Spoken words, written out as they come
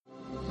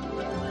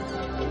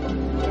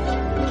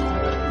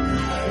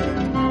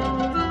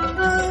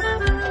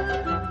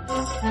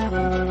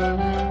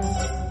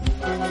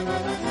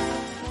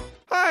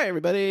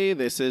everybody.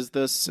 This is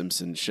The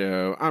Simpsons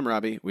Show. I'm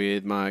Robbie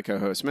with my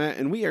co-host Matt,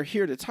 and we are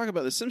here to talk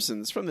about The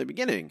Simpsons from the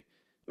beginning.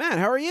 Matt,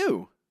 how are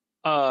you?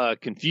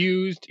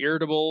 Confused,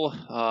 irritable.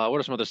 What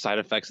are some other side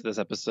effects of this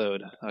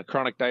episode?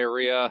 Chronic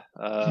diarrhea.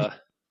 The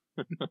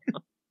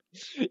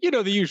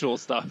usual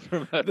stuff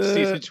from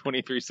season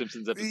 23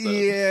 Simpsons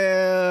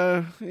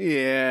episode.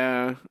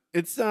 Yeah.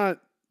 It's not...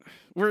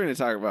 We're going to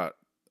talk about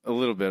a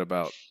little bit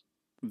about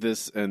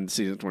this and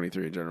season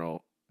 23 in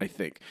general, I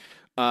think.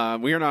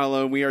 We are not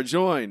alone. We are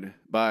joined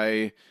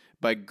by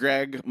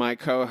Greg, my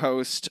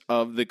co-host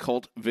of the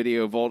Cult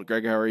Video Vault.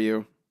 Greg, how are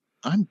you?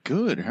 I'm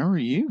good. How are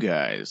you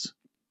guys?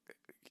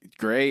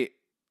 Great.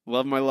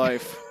 Love my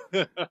life.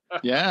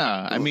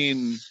 Yeah, I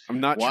mean,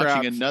 I'm not watching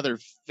trapped. another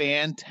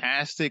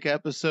fantastic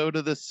episode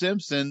of The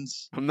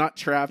Simpsons. I'm not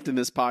trapped in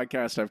this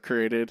podcast I've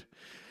created.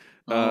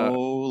 Oh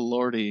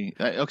lordy.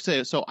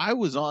 Okay, so I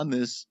was on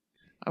this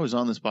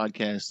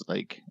podcast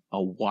like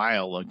a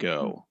while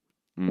ago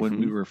when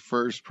we were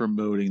first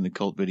promoting the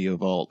Cult Video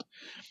Vault.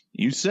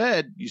 You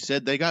said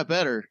they got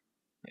better,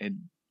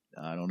 and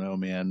I don't know,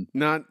 man.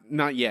 Not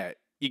yet.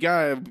 You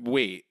gotta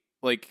wait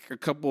like a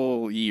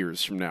couple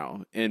years from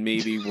now, and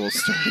maybe we'll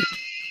start.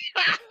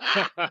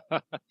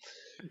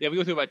 Yeah, we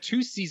go through about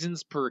 2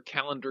 seasons per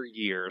calendar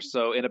year.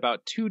 So in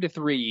about 2 to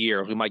 3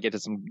 years, we might get to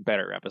some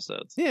better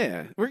episodes.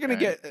 Yeah, we're gonna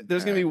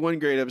there's gonna be one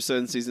great episode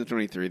in season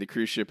 23. The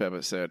cruise ship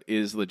episode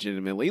is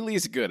legitimately at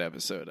least a good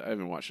episode. I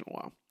haven't watched in a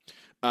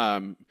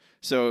while.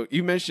 So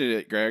you mentioned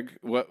it, Greg.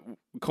 What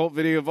Cult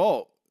Video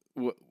Vault?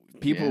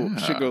 People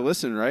should go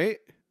listen, right?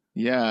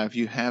 Yeah, if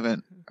you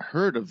haven't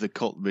heard of the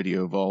Cult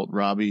Video Vault,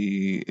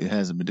 Robbie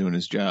hasn't been doing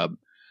his job.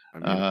 I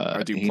mean,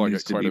 I do plug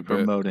it quite a bit.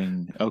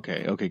 Promoting.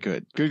 Okay,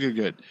 good.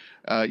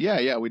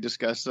 Yeah. We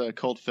discuss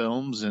cult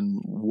films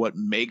and what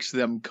makes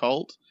them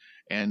cult,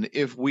 and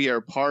if we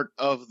are part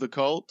of the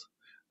cult,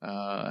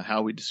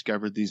 how we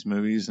discovered these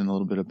movies, and a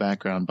little bit of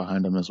background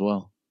behind them as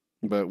well.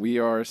 But we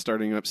are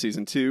starting up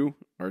season 2,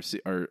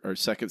 our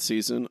second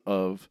season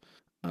of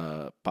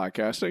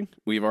podcasting.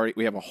 We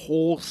have a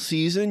whole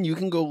season. You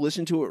can go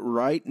listen to it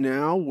right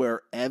now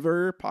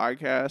wherever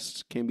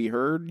podcasts can be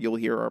heard. You'll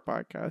hear our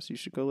podcast. You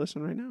should go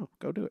listen right now.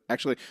 Go do it.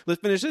 Actually,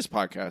 let's finish this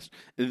podcast,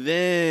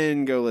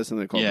 then go listen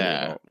to the Cult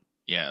Video Vault.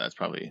 Yeah, that's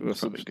probably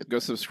good. Go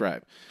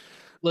subscribe.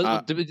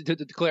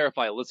 To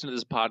clarify, listen to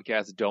this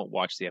podcast. Don't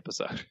watch the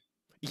episode.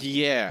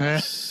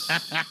 Yeah.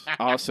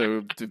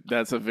 Also,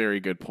 that's a very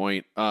good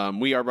point.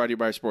 We are brought to you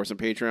by Sports and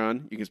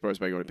Patreon. You can support us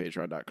by going to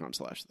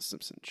patreon.com/The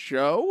Simpsons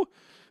Show.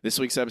 This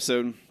week's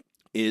episode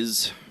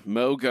is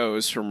Moe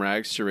Goes from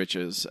Rags to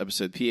Riches,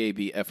 episode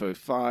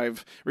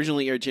PABF05,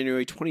 originally aired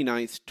January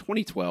 29th,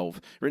 2012,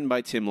 written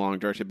by Tim Long,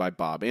 directed by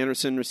Bob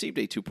Anderson, received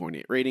a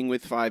 2.8 rating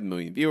with 5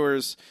 million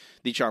viewers.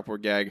 The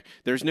chalkboard gag: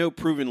 there's no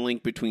proven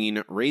link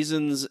between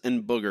raisins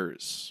and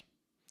boogers.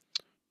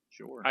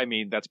 Sure. I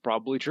mean, that's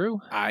probably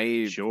true.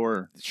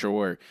 Sure.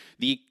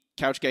 The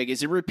couch gag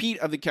is a repeat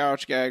of the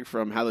couch gag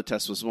from How the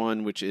Test Was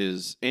Won, which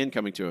is and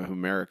Coming to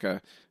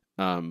America.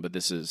 But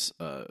this is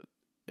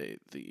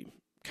the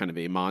kind of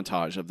a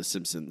montage of The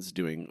Simpsons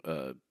doing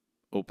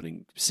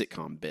opening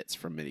sitcom bits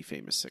from many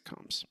famous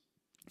sitcoms.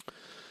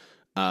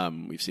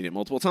 We've seen it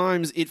multiple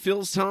times. It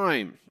fills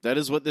time. That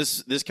is what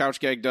this couch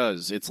gag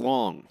does. It's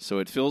long, so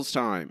it fills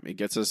time. It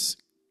gets us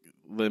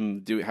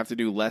have to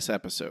do less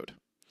episode.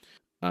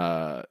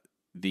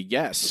 The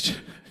guest,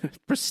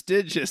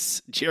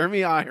 prestigious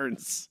Jeremy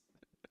Irons,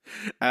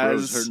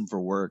 as hurting for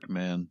work,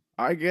 man.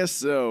 I guess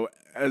so.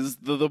 As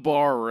the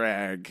bar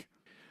rag.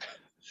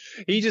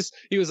 He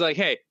was like,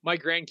 "Hey, my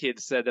grandkids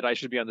said that I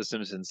should be on The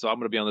Simpsons, so I'm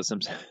going to be on The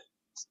Simpsons."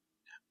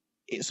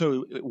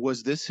 So,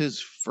 was this his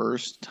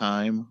first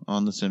time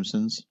on The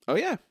Simpsons? Oh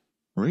yeah,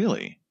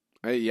 really?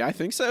 Yeah, I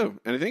think so.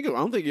 And I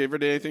don't think he ever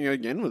did anything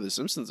again with The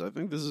Simpsons. I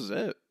think this is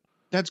it.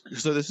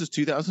 This is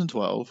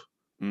 2012.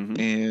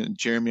 And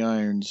Jeremy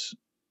Irons,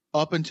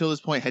 up until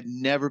this point, had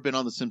never been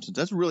on The Simpsons.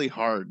 That's really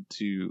hard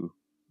to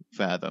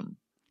fathom.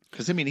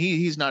 Because, I mean,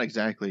 he's not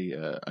exactly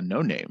a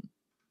no-name.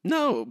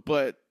 No,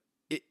 but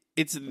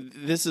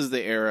this is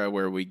the era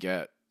where we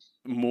get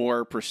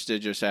more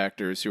prestigious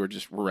actors who are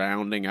just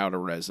rounding out a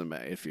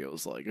resume, it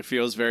feels like. It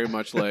feels very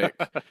much like...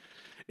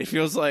 It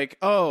feels like,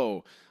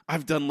 oh,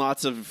 I've done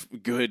lots of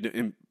good,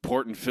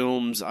 important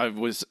films. I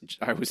was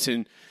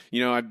in...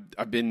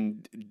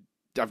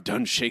 I've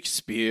done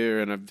Shakespeare,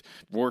 and I've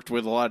worked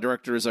with a lot of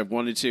directors I've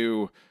wanted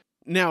to.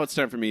 Now it's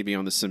time for me to be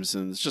on The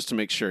Simpsons, just to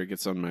make sure it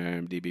gets on my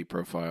IMDb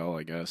profile,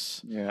 I guess.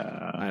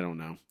 Yeah. I don't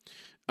know.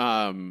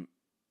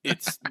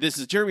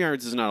 Jeremy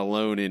Irons is not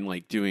alone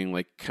in doing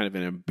kind of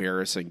an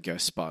embarrassing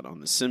guest spot on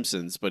The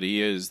Simpsons, but he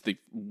is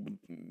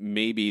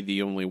maybe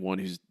the only one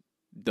who's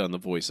done the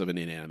voice of an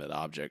inanimate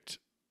object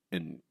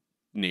and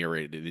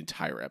narrated an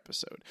entire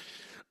episode.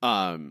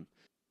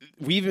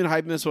 We've been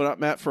hyping this one up,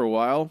 Matt, for a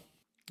while.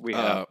 We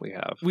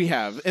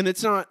have. And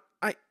it's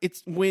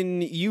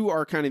when you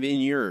are kind of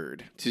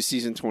inured to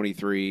season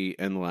 23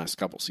 and the last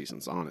couple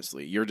seasons,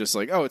 honestly, you're just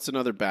like, oh, it's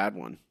another bad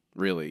one.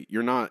 really.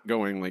 You're not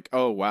going like,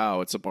 oh,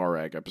 wow, it's a bar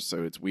rag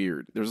episode. It's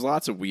weird. There's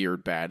lots of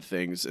weird, bad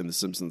things in The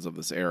Simpsons of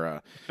this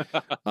era.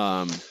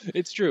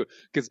 It's true,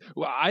 because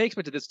I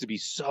expected this to be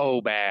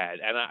so bad,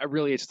 and I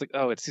really, it's just like,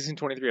 oh, it's season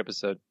 23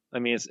 episode. I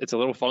mean, it's a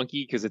little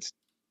funky because it's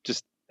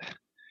just,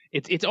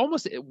 it's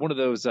almost one of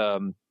those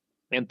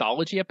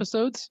anthology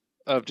episodes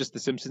of just The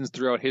Simpsons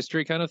throughout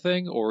history kind of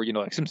thing, or, you know,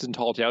 like Simpsons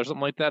Tall Tales or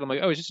something like that. I'm like,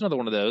 oh, it's just another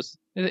one of those.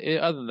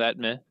 Other than that,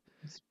 meh.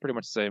 It's pretty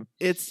much the same.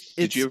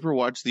 Did you ever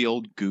watch the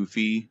old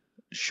Goofy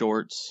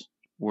shorts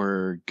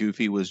where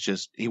Goofy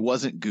he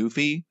wasn't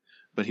Goofy,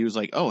 but he was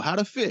like, oh, how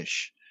to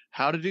fish,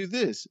 how to do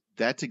this.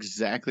 That's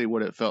exactly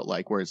what it felt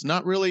like, where it's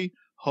not really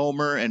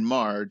Homer and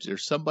Marge.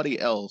 There's somebody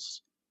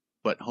else,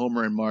 but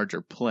Homer and Marge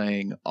are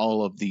playing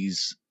all of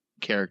these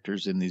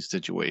characters in these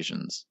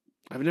situations.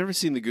 I've never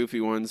seen the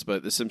Goofy ones,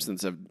 but The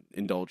Simpsons have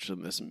indulged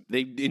in this.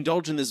 They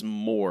indulge in this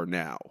more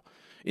now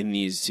in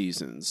these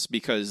seasons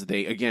because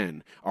they,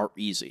 again, are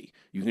easy.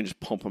 You can just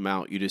pump them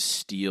out. You just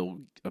steal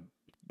a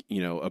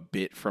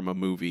bit from a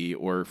movie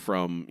or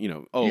from,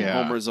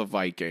 Homer's a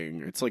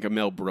Viking. It's like a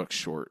Mel Brooks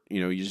short.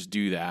 You just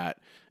do that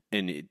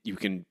and you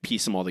can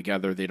piece them all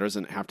together. There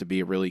doesn't have to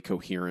be a really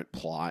coherent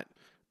plot.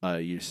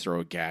 You just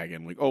throw a gag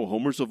in like, oh,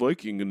 Homer's a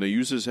Viking and they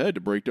use his head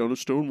to break down a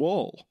stone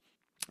wall.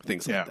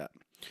 Things like that.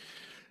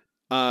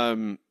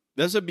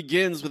 This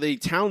begins with a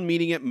town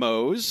meeting at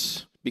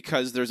Moe's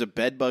because there's a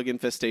bed bug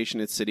infestation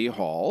at City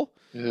Hall.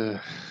 Matt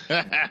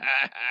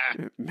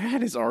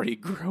is already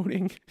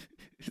groaning.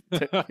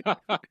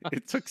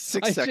 It took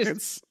 6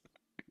 seconds.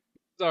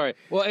 Sorry.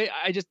 Well,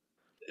 I just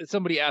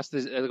somebody asked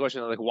the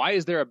question like, why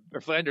is there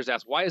or Flanders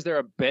asked, why is there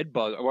a bed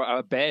bug or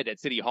a bed at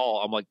City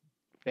Hall? I'm like,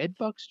 bed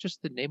bug's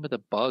just the name of the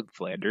bug,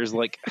 Flanders.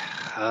 Like,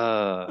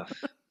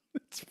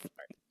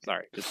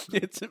 Sorry.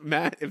 It's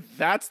Matt, if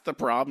that's the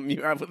problem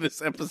you have with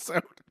this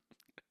episode.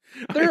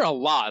 There are a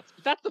lot.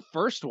 That's the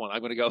first one I'm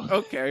going to go.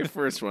 Okay,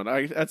 first one.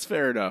 That's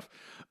fair enough.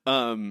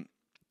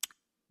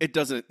 It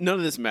doesn't, none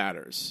of this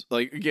matters.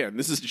 Like, again,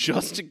 this is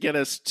just to get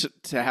us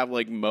to have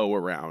like Moe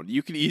around.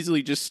 You could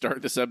easily just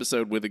start this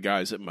episode with the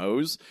guys at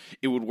Moe's.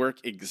 It would work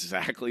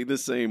exactly the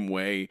same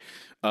way.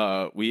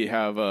 We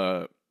have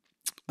a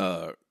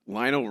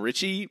Lionel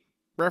Richie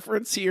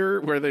reference here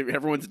where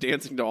everyone's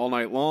dancing to All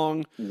Night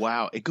Long.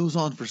 Wow, it goes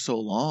on for so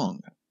long.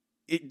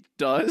 It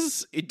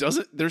does. It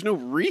doesn't. There's no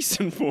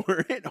reason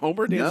for it.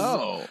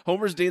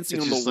 Homer's dancing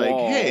it's on just the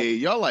wall. Like, hey,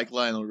 y'all like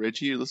Lionel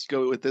Richie? Let's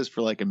go with this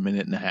for like a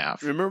minute and a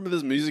half. Remember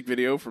this music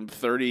video from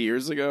 30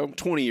 years ago,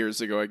 20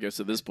 years ago, I guess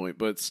at this point.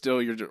 But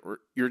still,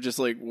 you're just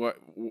like, what?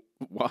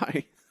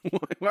 Why?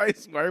 Why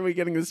are we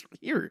getting this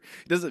here?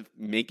 It doesn't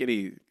make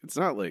any. It's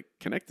not like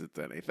connected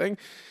to anything.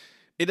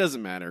 It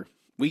doesn't matter.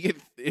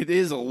 It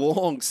is a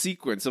long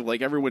sequence of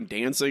like everyone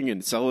dancing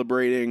and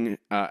celebrating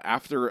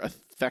after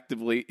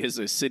effectively is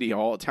a city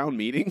hall town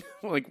meeting.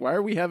 Like, why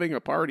are we having a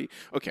party?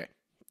 Okay,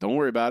 don't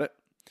worry about it.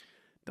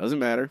 Doesn't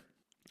matter.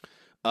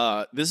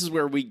 This is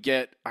where we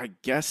get, I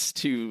guess,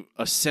 to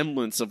a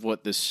semblance of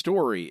what this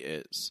story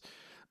is,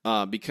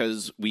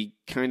 because we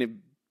kind of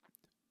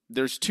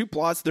there's two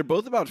plots. They're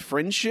both about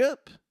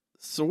friendship,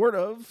 sort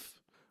of,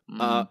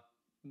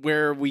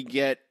 where we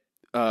get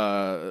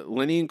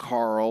Lenny and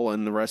Carl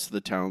and the rest of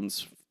the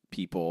town's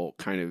people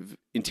kind of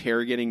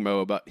interrogating Moe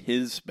about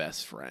his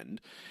best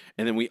friend.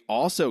 And then we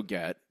also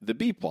get the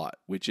B plot,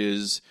 which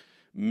is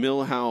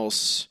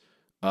Milhouse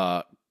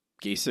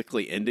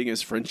basically ending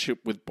his friendship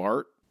with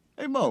Bart.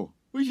 Hey, Moe,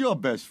 who's your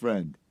best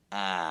friend?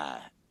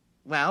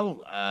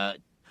 Well, I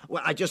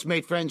just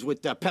made friends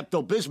with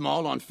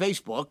Pepto-Bismol on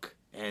Facebook,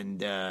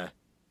 and, hey,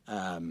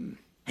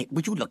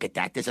 would you look at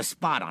that? There's a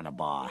spot on the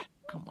bar.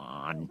 Come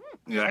on.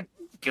 You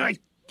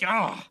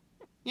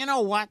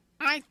know what?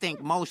 I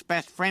think Moe's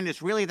best friend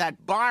is really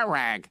that bar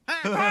rag.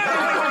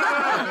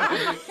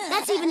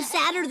 That's even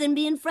sadder than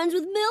being friends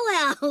with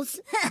Milhouse.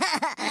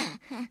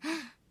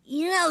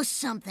 You know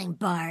something,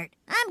 Bart?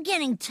 I'm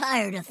getting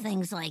tired of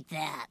things like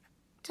that.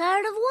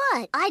 Tired of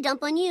what? I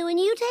dump on you and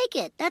you take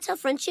it. That's how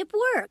friendship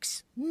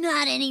works.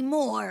 Not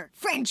anymore.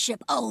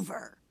 Friendship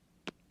over.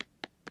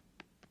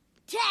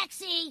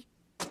 Taxi!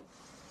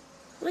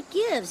 What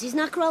gives? He's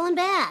not crawling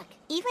back.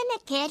 Even a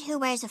kid who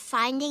wears a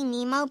Finding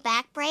Nemo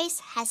back brace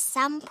has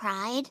some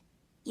pride.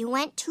 You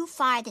went too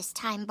far this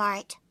time,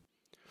 Bart.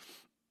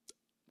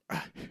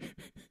 I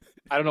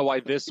don't know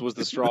why this was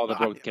the straw that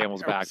broke the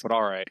camel's back, but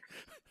all right.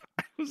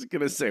 I was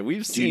gonna say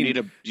we've Do seen.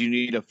 you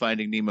need a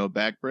Finding Nemo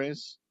back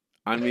brace?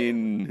 I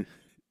mean,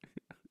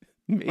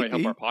 maybe. Might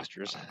help our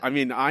postures. I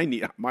mean, I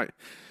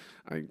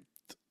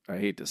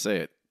hate to say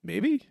it.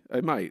 Maybe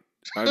I might.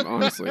 I'm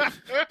honestly,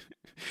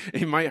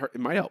 it might hurt, it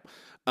might help.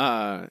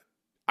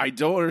 I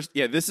don't understand.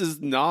 Yeah, this is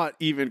not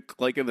even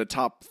like in the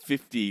top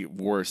 50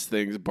 worst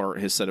things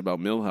Bart has said about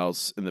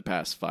Milhouse in the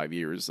past 5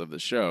 years of the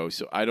show.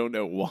 So I don't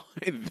know why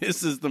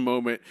this is the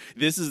moment.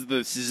 This is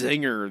the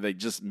zinger that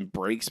just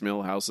breaks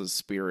Milhouse's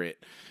spirit.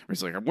 Where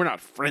it's like, we're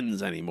not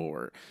friends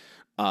anymore.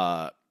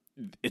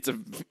 It's a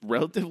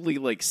relatively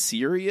like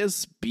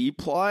serious B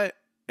plot.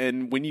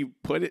 And when you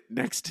put it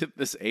next to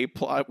this A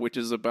plot, which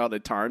is about a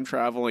time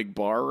traveling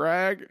bar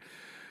rag,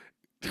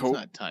 It's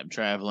not time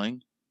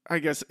traveling. I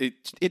guess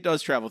it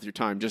does travel through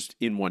time, just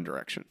in one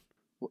direction.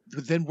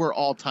 Then we're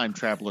all time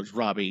travelers,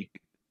 Robbie.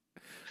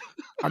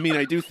 I mean,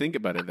 I do think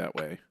about it that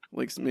way.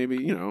 Like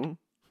maybe,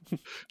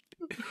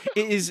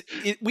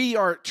 we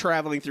are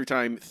traveling through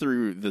time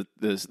through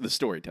the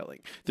storytelling,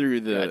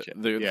 through the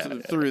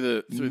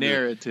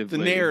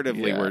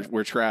narratively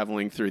we're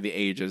traveling through the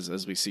ages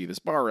as we see this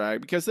bar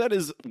rag, because that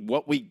is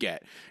what we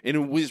get. And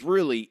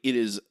it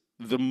is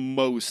the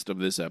most of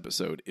this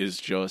episode is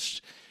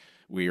just,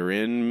 we're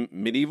in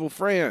medieval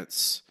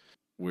France,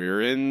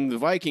 we're in the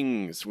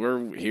Vikings, we're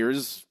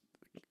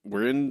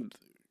in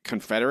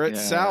Confederate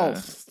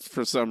South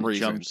for some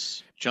reason.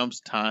 Jumps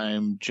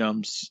time,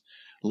 jumps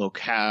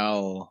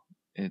locale.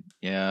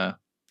 There's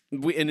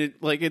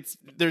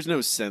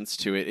no sense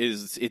to it.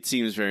 It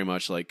seems very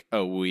much like,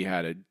 oh, we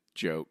had a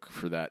joke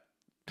for that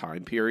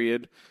time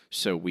period,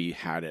 so we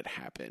had it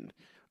happen.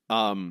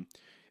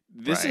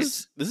 This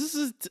is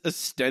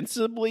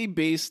ostensibly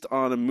based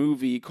on a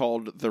movie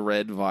called The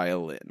Red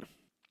Violin.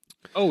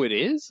 Oh, it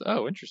is?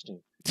 Oh, interesting.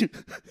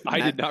 I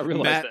did not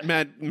realize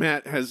that.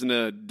 Matt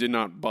did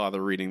not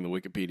bother reading the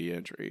Wikipedia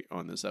entry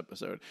on this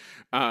episode.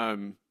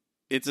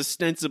 It's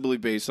ostensibly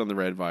based on The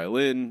Red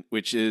Violin,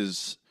 which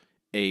is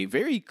a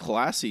very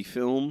classy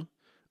film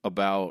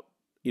about,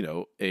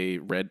 a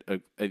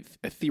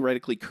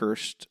theoretically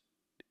cursed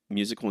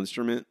musical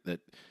instrument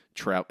that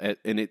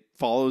and it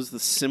follows the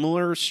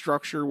similar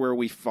structure where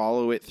we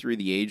follow it through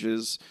the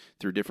ages,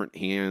 through different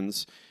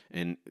hands,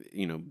 and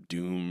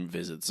doom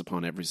visits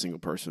upon every single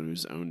person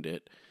who's owned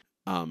it.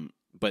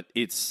 But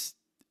it's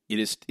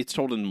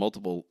told in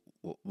multiple,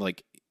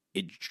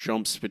 it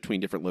jumps between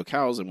different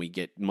locales, and we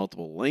get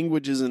multiple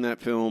languages in that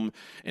film,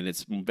 and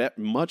it's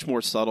much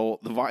more subtle.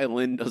 The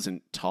violin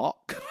doesn't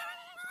talk.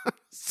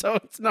 So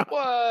it's not.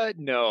 What?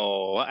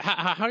 No.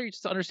 How do you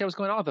just understand what's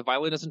going on if the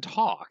violin doesn't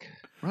talk?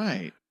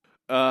 Right.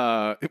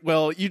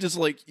 Well, you just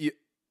I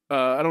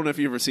don't know if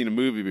you've ever seen a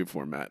movie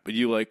before, Matt, but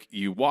you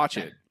watch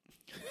it.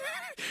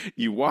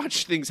 You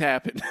watch things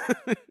happen,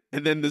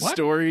 and then the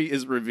story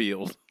is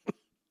revealed.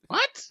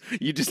 What?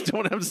 You just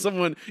don't have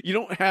you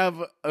don't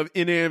have an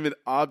inanimate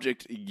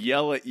object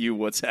yell at you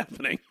what's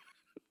happening,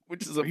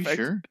 which is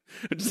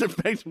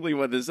effectively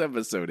what this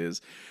episode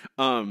is.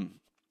 And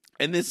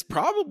this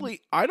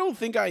probably, I don't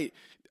think I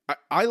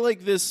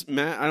like this,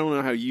 Matt. I don't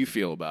know how you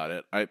feel about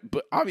it.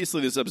 But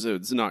obviously this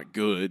episode's not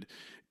good,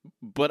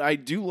 but I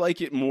do like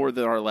it more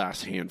than our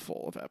last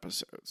handful of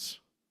episodes.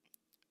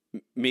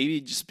 Maybe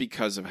just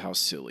because of how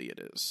silly it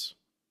is.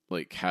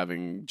 Like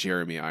having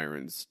Jeremy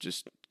Irons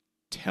just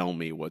tell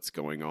me what's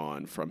going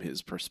on from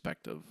his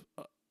perspective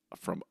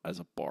as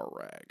a bar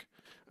rag.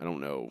 I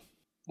don't know.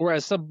 Or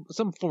as some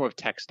form of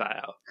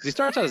textile. Because he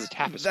starts out as a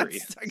tapestry.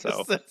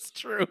 That's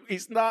true.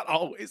 He's not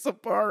always a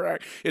bar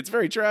rag. It's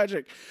very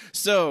tragic.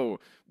 So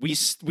we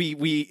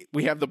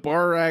have the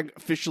bar rag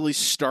officially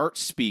start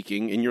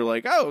speaking, and you're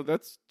like, oh,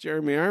 that's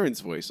Jeremy Irons'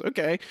 voice.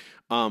 Okay.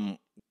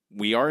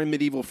 We are in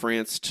medieval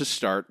France to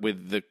start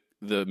with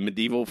the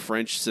medieval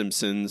French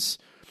Simpsons.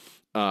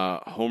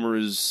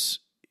 Homer's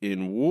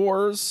in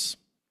wars.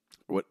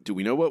 What do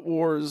we know what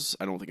wars?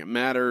 I don't think it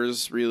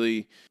matters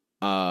really.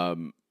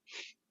 France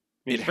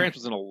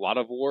was in a lot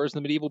of wars in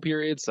the medieval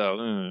period,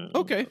 so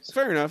okay,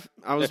 fair enough.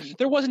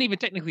 There wasn't even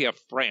technically a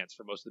France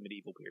for most of the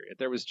medieval period.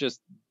 There was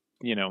just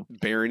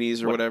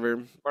baronies or whatever.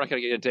 We're not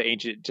going to get into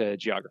ancient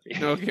geography.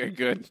 Okay,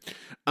 good.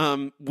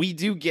 We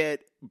do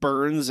get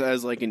Burns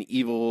as like an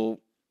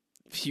evil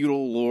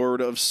feudal lord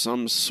of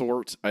some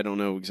sort. I don't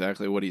know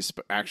exactly what he's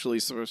actually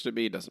supposed to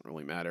be. It doesn't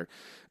really matter.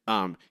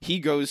 He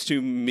goes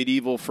to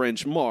medieval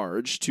French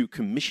Marge to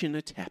commission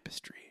a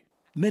tapestry.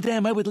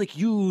 Madame, I would like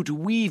you to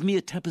weave me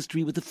a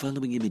tapestry with the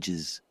following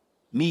images.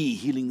 Me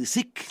healing the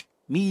sick,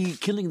 me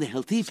killing the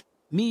healthy,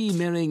 me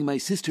marrying my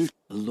sister,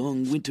 a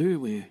long winter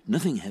where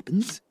nothing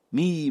happens,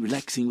 me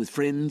relaxing with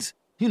friends,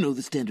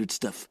 the standard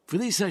stuff. For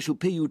this I shall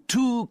pay you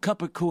 2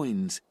 copper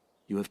coins.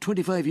 You have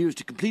 25 years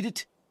to complete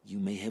it. You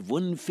may have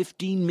 1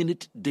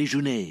 15-minute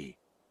déjeuner.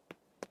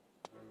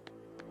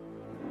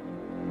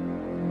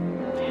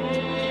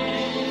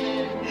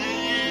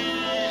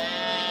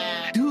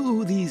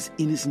 These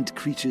innocent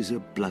creatures are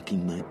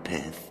blocking my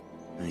path.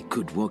 I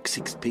could walk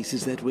 6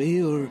 paces that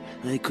way, or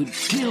I could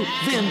kill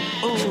them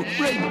all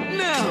right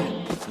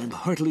now. I'm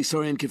heartily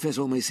sorry and confess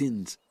all my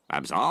sins.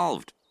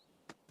 Absolved.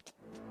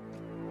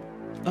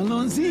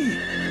 Allons-y.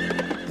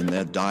 In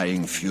their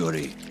dying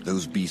fury,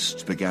 those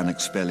beasts began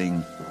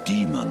expelling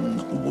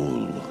demon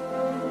wool.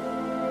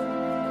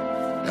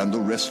 And the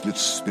restless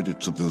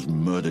spirits of those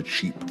murdered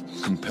sheep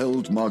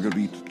compelled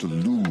Marguerite to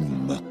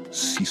loom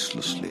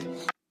ceaselessly.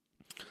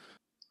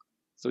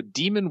 So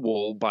demon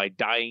wool by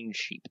dying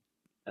sheep.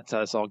 That's how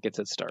this all gets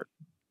its start.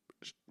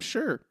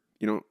 Sure.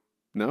 No?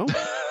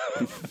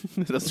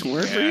 That doesn't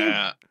work for you?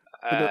 That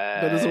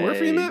doesn't work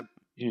for you, Matt?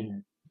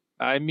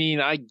 I mean,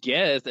 I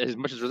guess as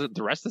much as the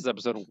rest of this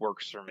episode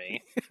works for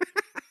me.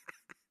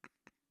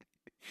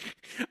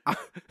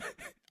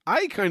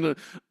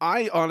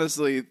 I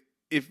honestly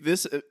if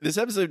this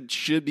episode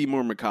should be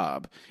more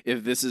macabre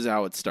if this is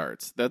how it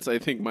starts. That's, I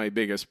think, my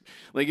biggest,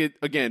 like, it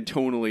again,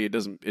 tonally, it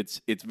doesn't,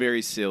 it's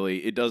very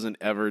silly. It doesn't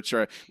ever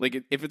try,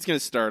 like, if it's going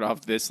to start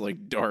off this,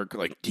 like, dark,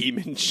 like,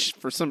 demon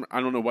for some, I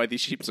don't know why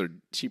these sheep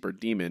are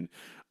demon,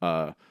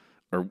 or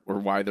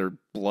why their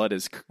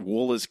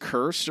wool is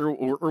cursed or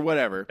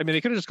whatever. I mean,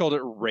 they could have just called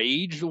it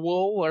rage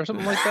wool or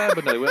something like that,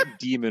 but no, they went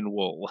demon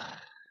wool.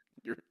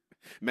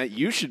 Matt,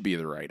 you should be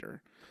the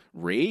writer.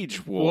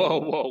 Rage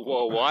wool.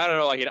 Whoa! I don't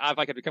know, like, if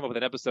I could come up with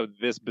an episode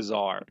this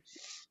bizarre.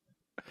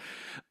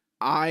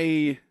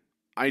 I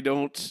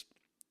don't.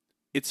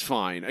 It's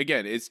fine.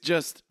 Again, it's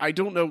just I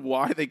don't know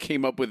why they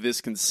came up with this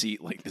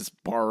conceit, like this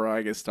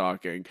Barrag is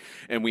talking,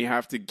 and we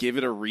have to give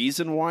it a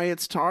reason why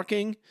it's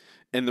talking,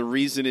 and the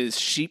reason is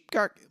sheep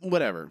got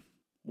whatever.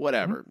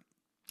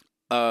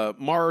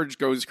 Marge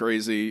goes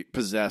crazy,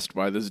 possessed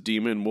by this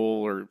demon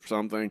wool or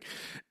something,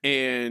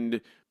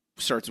 and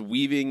starts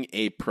weaving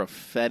a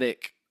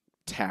prophetic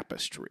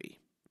tapestry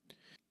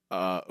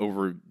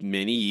over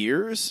many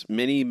years,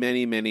 many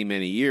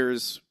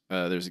years.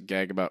 There's a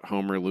gag about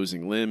Homer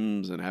losing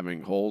limbs and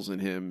having holes in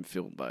him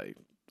filled by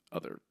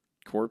other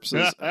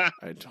corpses. I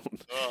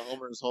don't.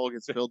 Homer's hole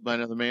gets filled by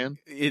another man.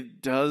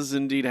 It does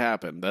indeed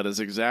happen. That is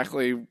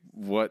exactly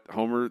what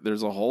Homer.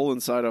 There's a hole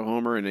inside of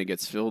Homer, and it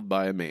gets filled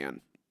by a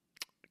man.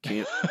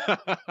 Can't.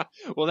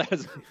 Well, that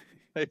is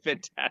a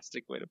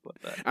fantastic way to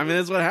put that. I mean,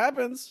 that's what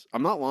happens.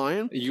 I'm not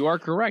lying. You are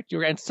correct.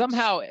 And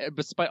somehow,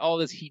 despite all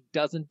this, he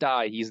doesn't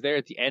die. He's there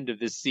at the end of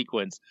this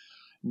sequence,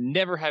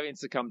 never having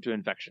succumbed to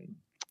infection.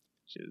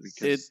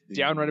 It's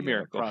downright a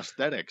miracle.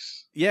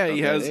 Prosthetics. Yeah,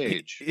 he has.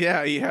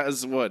 He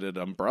has what? An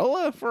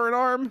umbrella for an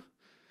arm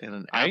and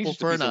an apple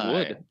for an eye.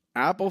 Wood.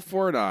 Apple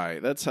for an eye.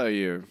 That's how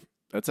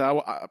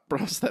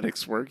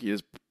prosthetics work. You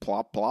just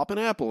plop an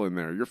apple in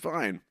there. You're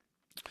fine.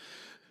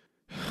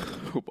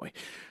 Oh boy.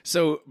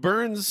 So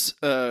Burns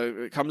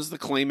comes to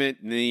claim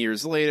it many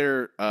years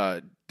later,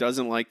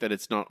 doesn't like that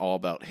it's not all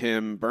about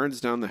him,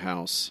 burns down the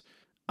house.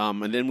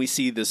 And then we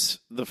see this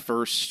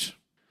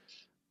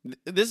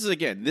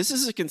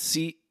is a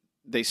conceit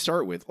they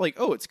start with. Like,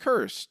 oh, it's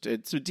cursed.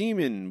 It's a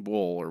demon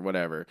wool or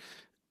whatever.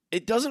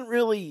 It doesn't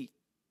really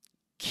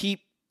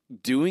keep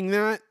doing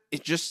that.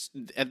 It just,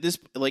 at this,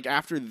 like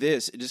after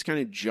this, it just kind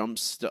of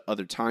jumps to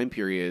other time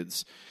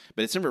periods.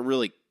 But it's never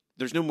really,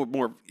 there's no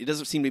more, it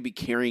doesn't seem to be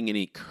carrying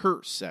any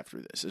curse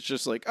after this. It's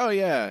just like, oh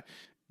yeah,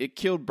 it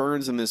killed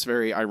Burns in this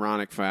very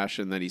ironic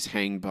fashion that he's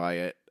hanged by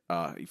it.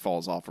 He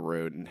falls off a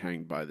road and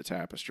hanged by the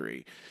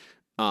tapestry.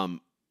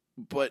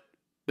 But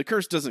the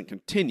curse doesn't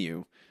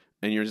continue.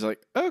 And you're just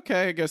like,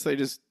 okay, I guess they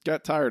just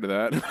got tired of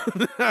that.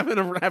 having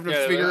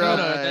to figure out.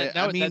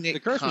 The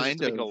curse is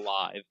just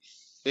alive.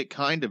 It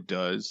kind of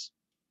does,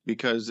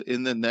 because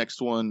in the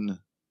next one,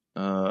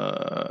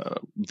 the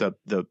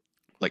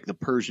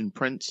Persian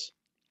prince.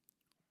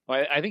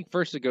 Well, I think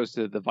first it goes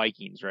to the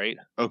Vikings, right?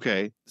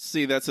 Okay.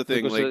 See, that's the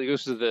thing. It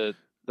goes to the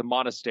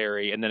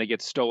monastery, and then it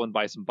gets stolen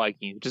by some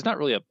Vikings, which is not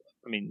really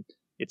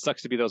it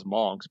sucks to be those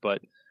monks,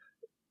 but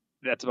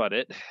that's about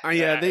it.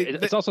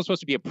 It's also supposed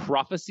to be a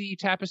prophecy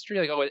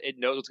tapestry. Like, it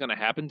knows what's going to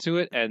happen to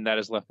it, and that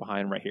is left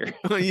behind right here.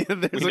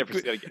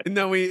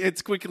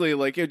 It's quickly,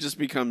 like, it just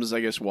becomes, I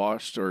guess,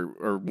 washed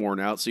or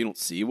worn out, so you don't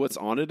see what's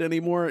on it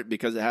anymore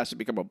because it has to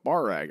become a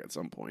bar rag at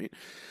some point.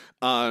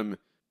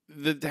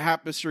 The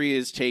tapestry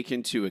is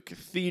taken to a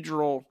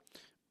cathedral,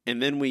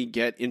 and then we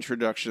get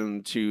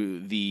introduction to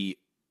the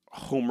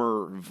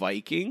Homer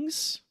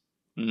Vikings.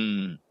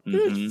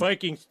 This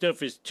Viking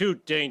stuff is too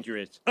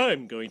dangerous.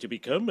 I'm going to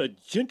become a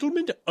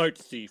gentleman art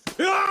thief.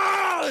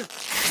 Ah!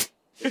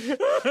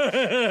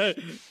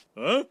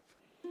 Huh?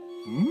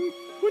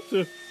 What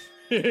the?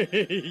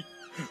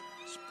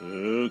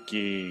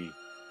 Spooky.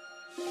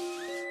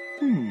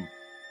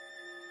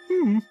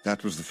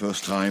 That was the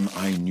first time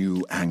I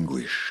knew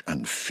anguish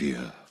and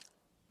fear.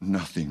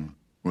 Nothing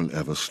will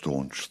ever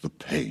staunch the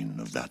pain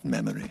of that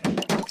memory.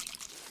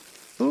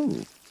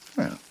 Oh,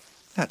 well,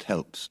 that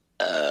helps.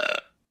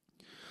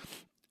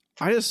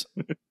 I just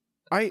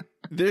wanted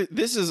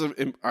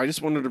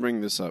to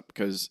bring this up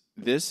because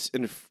this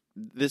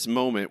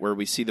moment where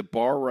we see the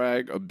bar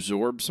rag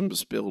absorb some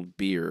spilled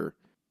beer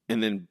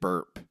and then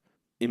burp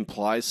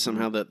implies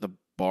somehow that the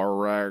bar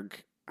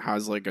rag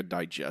has like a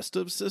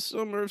digestive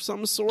system of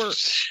some sort.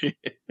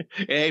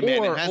 Hey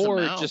man, it has or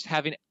a mouth. Just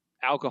having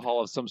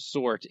alcohol of some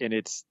sort in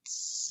its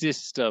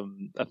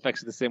system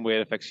affects it the same way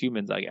it affects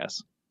humans, I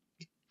guess.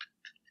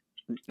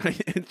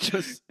 It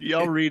just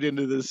y'all read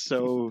into this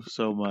so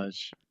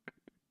much.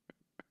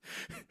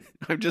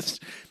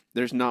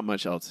 There's not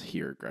much else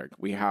here, Greg.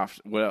 We have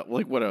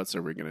what else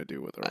are we gonna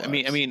do with our lives?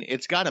 I mean,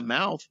 it's got a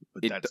mouth,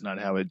 but that's not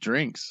how it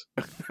drinks.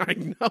 I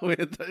know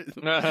it.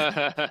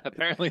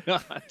 Apparently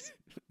not.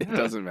 It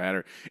doesn't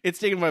matter. It's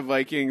taken by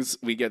Vikings.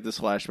 We get this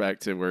flashback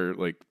to where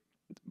like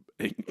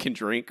it can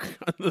drink.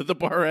 The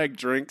bar rag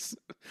drinks,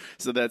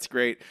 so that's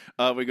great.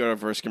 We go to our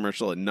first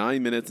commercial at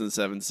 9 minutes and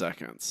 7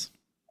 seconds.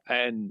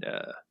 And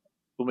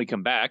when we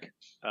come back,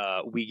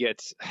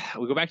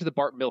 we go back to the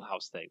Bart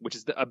Milhouse thing, which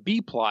is a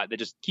B plot that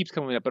just keeps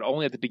coming up, but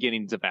only at the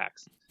beginnings of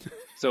acts.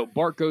 So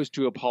Bart goes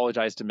to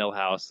apologize to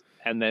Milhouse,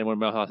 and then when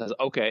Milhouse says,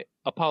 "Okay,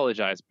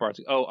 apologize," Bart's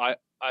like, "Oh,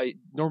 I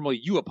normally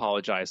you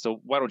apologize, so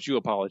why don't you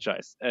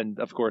apologize?" And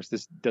of course,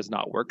 this does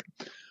not work.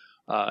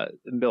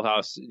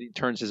 Milhouse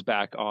turns his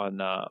back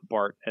on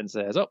Bart and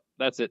says, "Oh,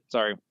 that's it.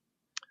 Sorry."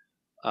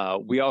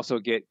 We also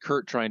get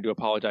Kurt trying to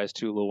apologize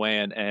to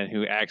Luann, and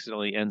who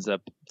accidentally ends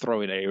up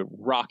throwing a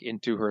rock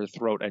into her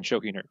throat and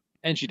choking her.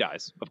 And she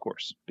dies, of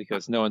course,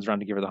 because no one's around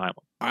to give her the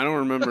Heimlich. I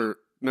don't remember.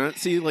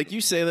 See, like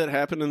you say that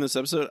happened in this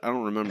episode. I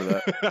don't remember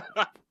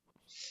that.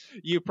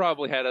 You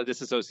probably had a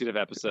dissociative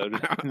episode.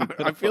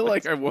 I feel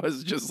like I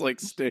was just like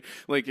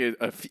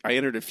I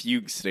entered a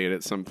fugue state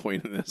at some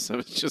point in this. I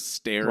was just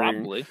staring.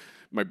 Probably.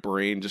 My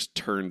brain just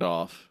turned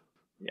off.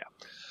 Yeah.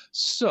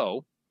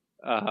 So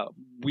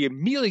we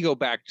immediately go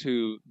back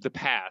to the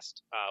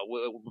past.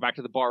 We'll go back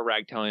to the bar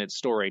rag telling its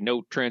story.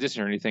 No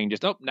transition or anything.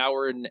 Just, now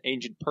we're in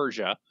ancient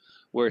Persia,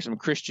 where some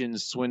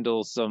Christians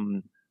swindle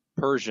some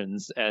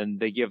Persians, and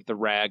they give the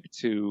rag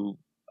to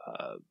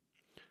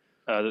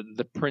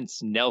the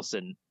Prince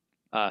Nelson,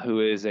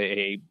 who is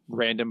a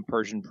random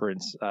Persian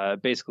prince.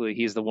 Basically,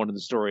 he's the one in the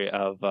story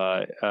of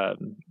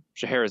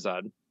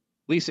Scheherazade.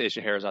 Lisa is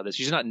Scheherazade.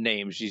 She's not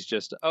named. She's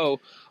just,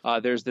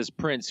 there's this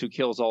prince who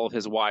kills all of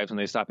his wives when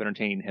they stop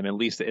entertaining him, and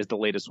Lisa is the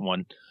latest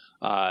one.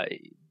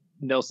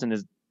 Nelson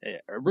is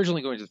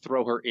originally going to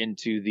throw her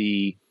into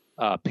the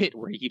pit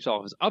where he keeps all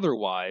of his other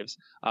wives,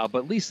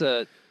 but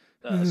Lisa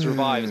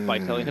survives by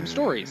telling him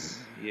stories.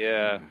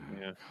 Yeah.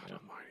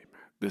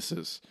 This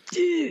is...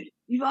 Dude,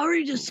 you've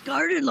already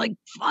discarded like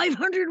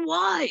 500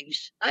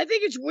 wives. I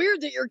think it's weird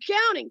that you're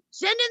counting.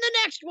 Send in the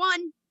next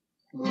one.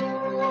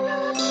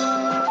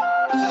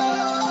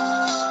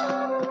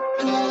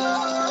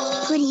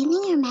 Good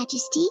evening, Your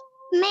Majesty.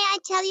 May I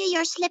tell you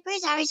your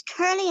slippers are as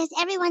curly as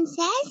everyone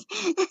says?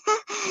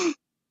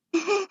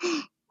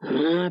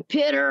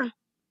 Pitter.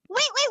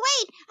 Wait.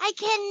 I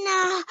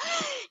can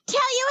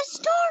tell you a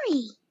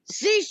story.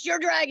 Cease your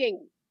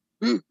dragging.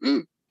 There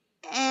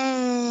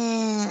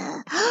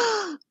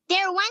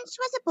once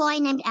was a boy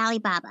named Ali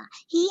Baba.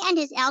 He and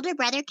his elder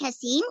brother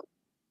Kasim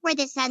were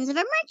the sons of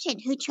a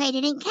merchant who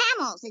traded in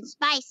camels and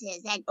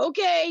spices and...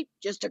 Okay,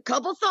 just a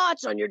couple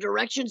thoughts on your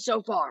direction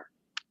so far.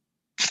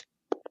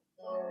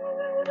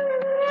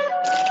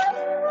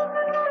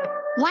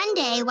 One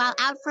day, while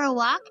out for a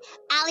walk,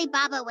 Ali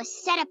Baba was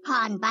set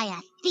upon by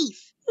a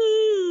thief.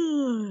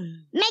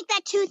 Make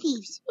that 2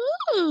 thieves.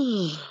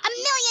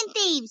 1,000,000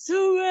 thieves.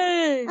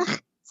 Hooray!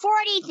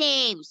 40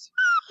 thieves.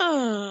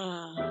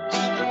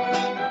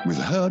 With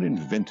her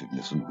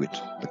inventiveness and wit,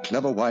 the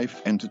clever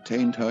wife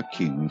entertained her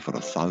king for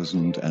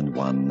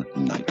 1,001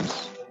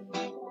 nights.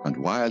 And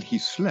while he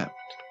slept,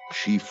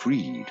 she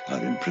freed her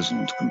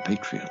imprisoned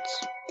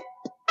compatriots.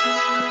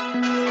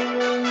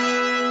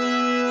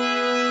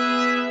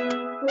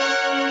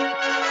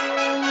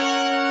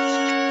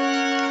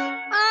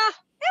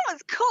 It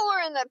was cooler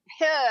in the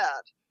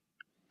pit.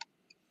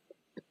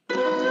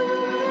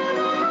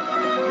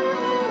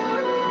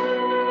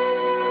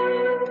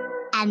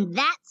 And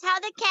that's how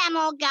the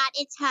camel got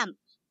its hump.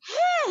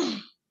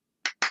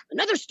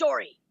 Another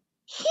story.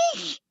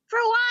 For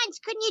once,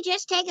 couldn't you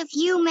just take a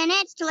few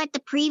minutes to let the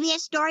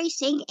previous story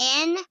sink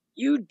in?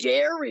 You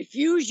dare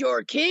refuse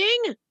your king?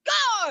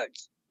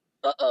 Guards!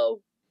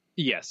 Uh-oh.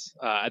 Yes,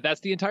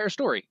 that's the entire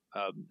story.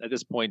 At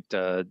this point,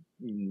 the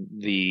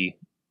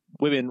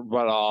women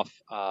run off,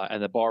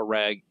 and the bar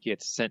rag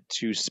gets sent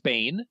to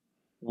Spain,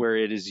 where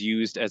it is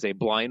used as a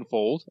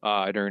blindfold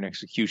during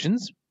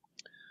executions.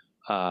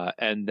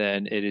 And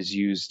then it is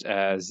used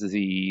as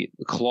the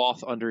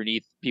cloth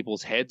underneath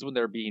people's heads when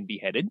they're being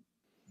beheaded.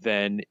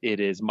 Then it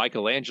is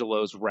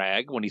Michelangelo's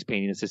rag when he's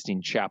painting the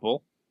Sistine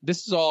Chapel.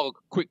 This is all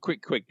quick.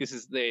 This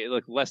is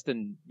less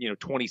than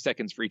 20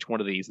 seconds for each one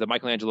of these. The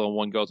Michelangelo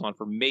one goes on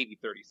for maybe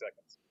 30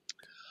 seconds.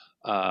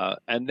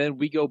 And then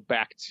we go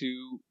back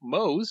to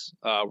Moe's,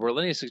 where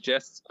Lenny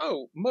suggests,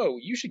 Moe,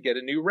 you should get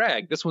a new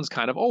rag. This one's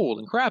kind of old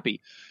and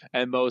crappy.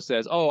 And Moe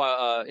says,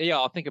 yeah,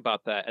 I'll think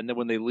about that. And then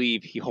when they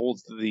leave, he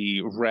holds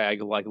the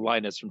rag like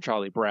Linus from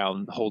Charlie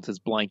Brown holds his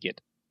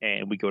blanket.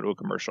 And we go to a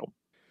commercial.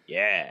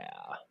 Yeah.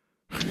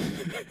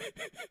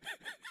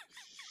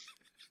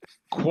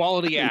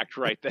 Quality act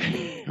right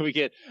there. We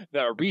get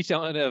the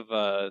retelling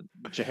of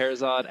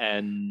Scheherazade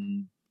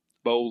and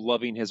Moe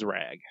loving his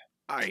rag.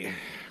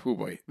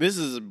 This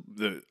is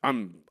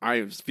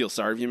I feel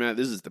sorry for you, Matt.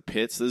 This is the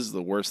pits. This is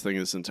the worst thing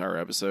in this entire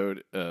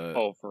episode.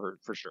 For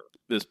sure.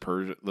 This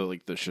Persia,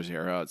 the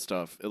Scheherazade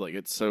stuff,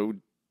 it's so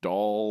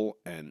dull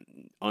and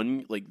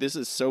this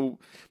is so.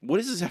 What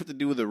does this have to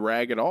do with the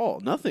rag at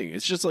all? Nothing.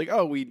 It's just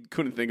we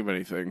couldn't think of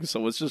anything,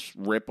 so let's just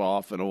rip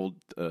off an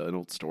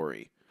old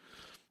story.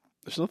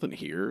 There's nothing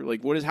here.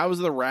 How does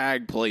the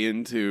rag play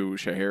into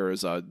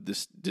Scheherazade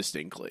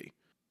distinctly?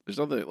 There's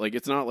nothing.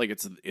 It's not like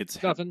it's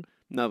nothing.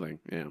 Nothing.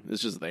 Yeah,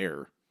 it's just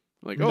there.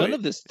 None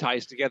of this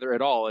ties together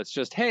at all. It's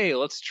just, hey,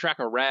 let's track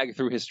a rag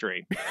through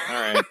history. All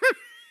right.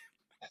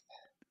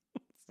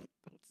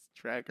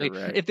 Tracker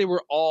rag. If they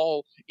were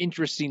all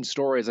interesting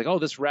stories, like, oh,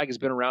 this rag has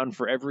been around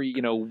for every,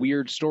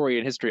 weird story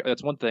in history,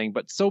 that's one thing.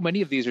 But so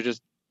many of these are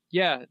just,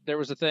 yeah, there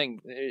was a thing.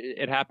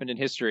 It happened in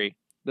history.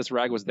 This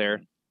rag was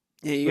there.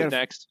 Yeah, you gotta,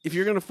 next. If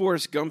you're gonna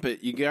Forrest Gump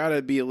it, you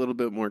gotta be a little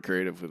bit more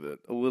creative with it.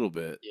 A little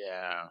bit.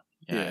 Yeah.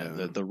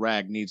 The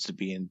rag needs to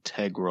be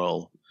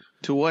integral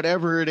to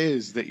whatever it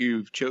is that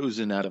you've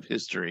chosen out of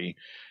history,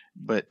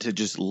 but to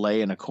just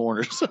lay in a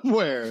corner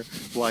somewhere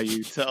while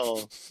you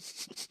tell,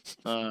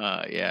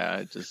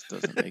 it just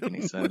doesn't make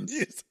any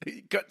sense.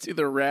 You cut to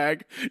the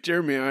rag,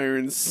 Jeremy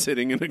Irons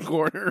sitting in a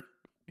corner.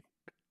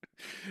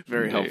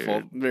 Very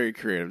helpful, very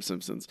creative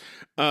Simpsons.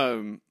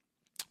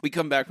 We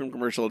come back from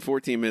commercial at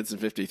 14 minutes and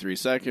 53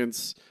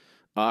 seconds.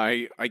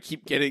 I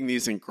keep getting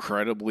these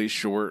incredibly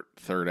short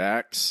third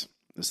acts.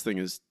 This thing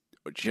is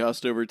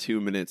just over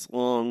 2 minutes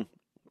long.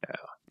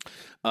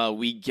 Yeah.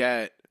 We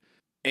get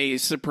a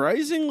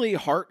surprisingly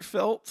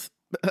heartfelt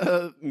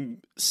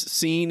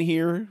scene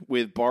here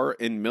with Bart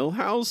and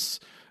Milhouse,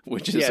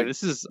 which is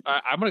this is.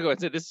 I'm gonna go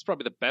and say this is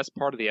probably the best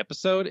part of the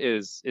episode.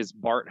 Is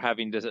Bart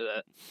having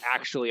to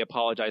actually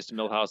apologize to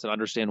Milhouse and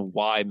understand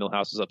why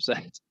Milhouse is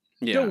upset.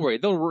 Yeah. Don't worry,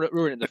 they'll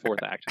ruin it in the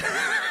fourth act.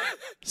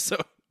 So,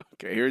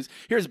 okay,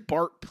 here's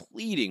Bart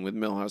pleading with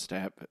Milhouse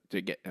to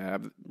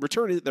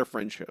return their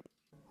friendship.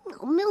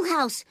 Oh,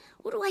 Milhouse,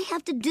 what do I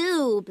have to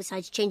do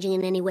besides changing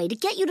in any way to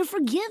get you to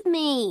forgive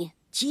me?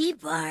 Gee,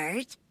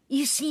 Bart,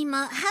 you seem,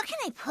 how can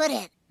I put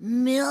it?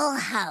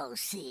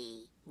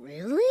 Milhousey.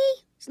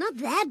 Really? It's not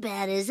that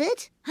bad, is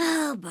it?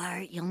 Oh,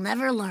 Bart, you'll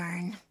never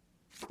learn.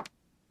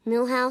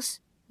 Milhouse,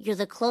 you're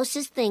the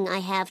closest thing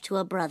I have to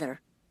a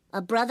brother.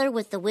 A brother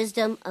with the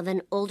wisdom of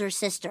an older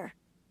sister.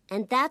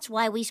 And that's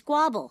why we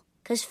squabble,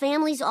 'cause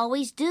families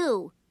always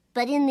do.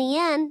 But in the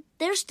end,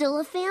 they're still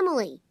a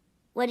family.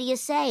 What do you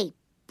say,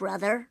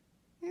 brother?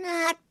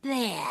 Not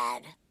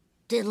bad.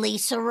 Did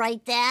Lisa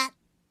write that?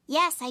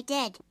 Yes, I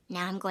did.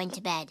 Now I'm going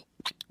to bed.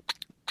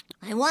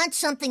 I want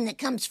something that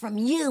comes from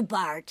you,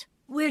 Bart.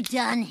 We're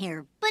done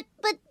here. But,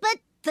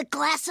 the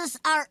glasses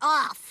are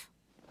off.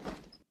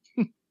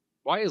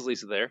 Why is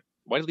Lisa there?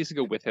 Why did Lisa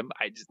go with him?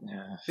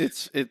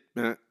 Because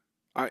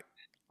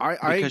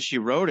she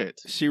wrote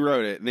it. She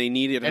wrote it. They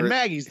needed her. And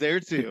Maggie's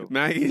there too.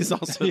 Maggie's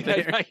also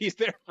there. Maggie's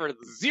there for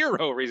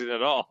zero reason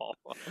at all.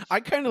 I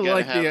kind of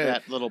like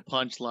that little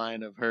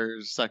punchline of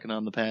her sucking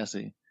on the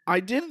passy.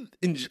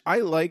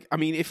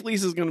 If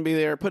Lisa's going to be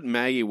there, put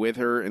Maggie with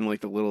her in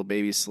like the little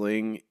baby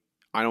sling.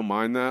 I don't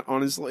mind that,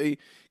 honestly,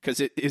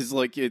 because it is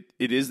like it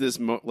is this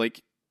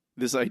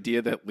this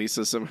idea that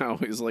Lisa somehow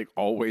is like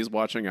always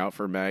watching out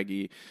for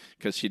Maggie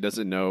because she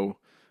doesn't know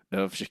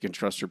if she can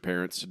trust her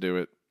parents to do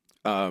it.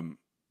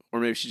 Or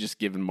maybe she's just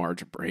giving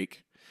Marge a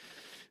break.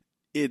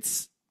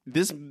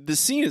 The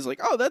scene is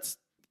like, oh, that's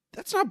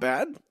not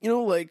bad.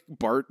 Like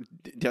Bart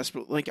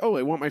desperate, like, oh,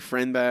 I want my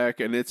friend back.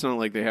 And it's not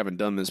like they haven't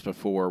done this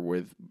before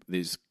with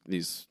these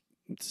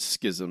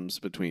schisms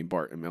between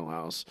Bart and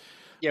Milhouse.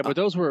 Yeah, but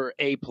those were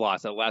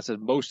A-plots that lasted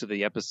most of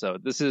the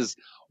episode. This is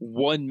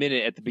 1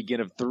 minute at the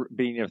beginning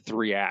of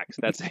 3 acts.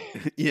 That's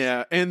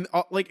yeah. And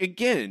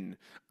again,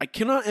 I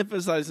cannot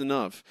emphasize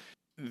enough.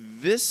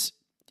 This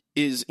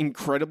is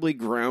incredibly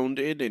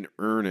grounded and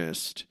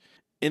earnest.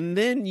 And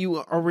then you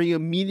already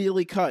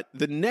immediately cut.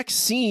 The next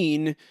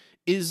scene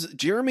is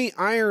Jeremy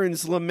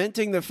Irons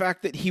lamenting the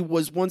fact that he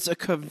was once a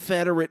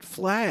Confederate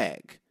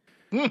flag.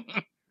 And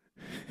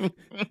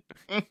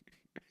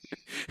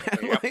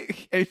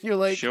you're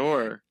like,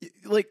 sure.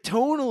 Like,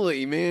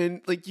 tonally,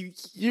 man, like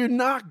you're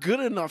not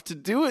good enough to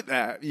do it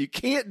that. You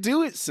can't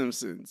do it,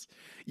 Simpsons.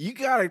 You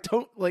gotta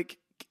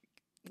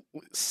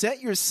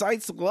set your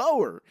sights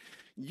lower.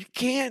 You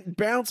can't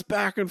bounce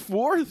back and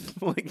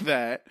forth like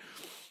that.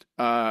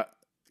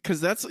 Because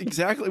that's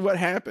exactly what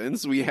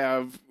happens. We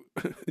have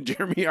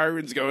Jeremy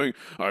Irons going,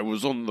 I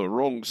was on the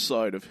wrong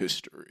side of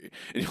history.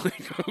 And you're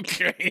like,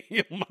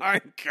 okay, my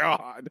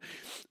God.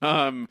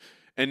 And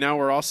now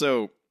we're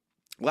also,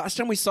 last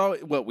time we saw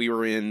we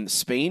were in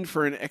Spain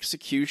for an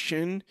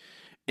execution,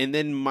 and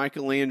then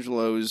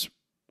Michelangelo's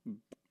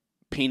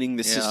painting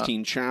the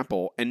Sistine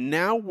Chapel. And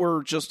now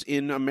we're just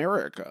in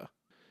America.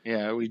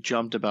 Yeah, we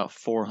jumped about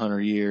 400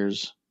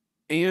 years.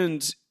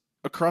 And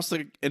across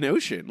an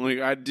ocean.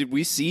 Like, did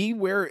we see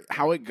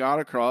how it got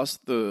across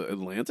the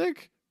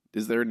Atlantic?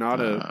 Is there not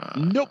a...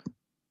 Nope.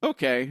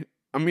 Okay.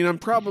 I mean, I'm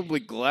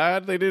probably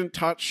glad they didn't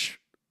touch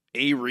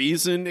a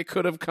reason it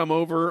could have come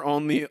over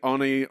on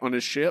a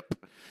ship.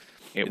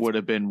 It would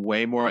have been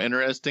way more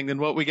interesting than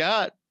what we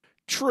got.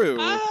 True.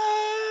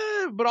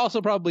 But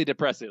also probably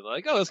depressing.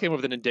 Like, oh, this came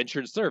with an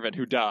indentured servant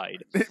who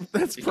died.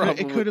 That's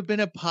probably... It could have been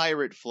a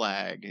pirate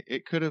flag.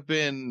 It could have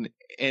been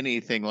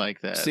anything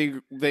like that. See,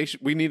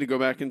 we need to go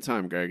back in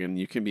time, Greg, and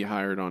you can be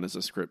hired on as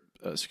a script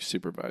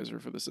supervisor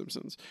for The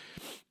Simpsons.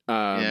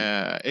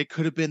 Yeah, it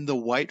could have been the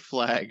white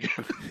flag.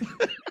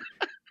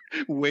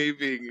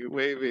 waving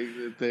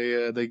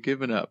that they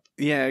given up.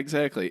 Yeah,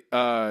 exactly.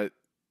 So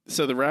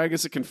the rag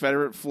is a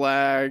Confederate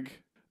flag.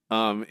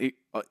 And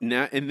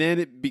then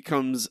it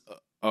becomes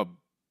a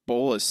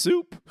bowl of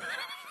soup.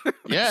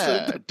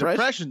 Yeah,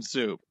 depression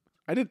soup.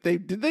 Did they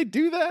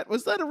do that?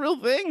 Was that a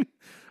real thing?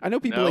 I know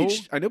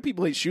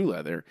people ate shoe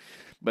leather,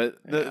 but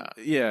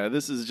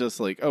this is just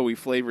like, oh, we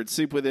flavored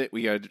soup with it.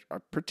 We got a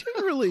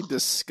particularly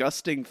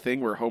disgusting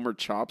thing where Homer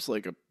chops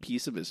like a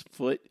piece of his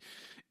foot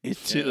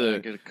into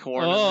get a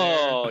corn.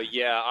 Oh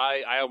yeah,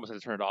 I almost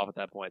had to turn it off at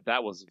that point.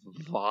 That was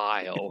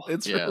vile.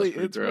 It's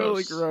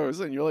really gross,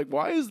 and you're like,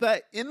 why is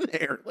that in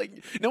there?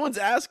 Like, no one's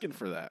asking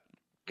for that.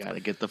 Got to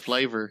get the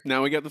flavor.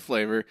 Now we got the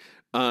flavor.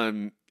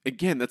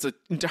 Again, that's an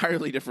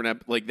entirely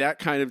different like that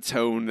kind of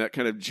tone, that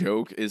kind of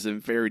joke is a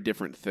very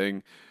different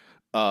thing.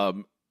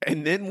 And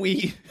then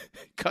we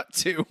cut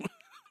to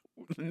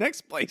the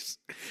next place.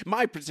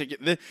 Matt,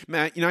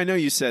 I know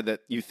you said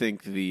that you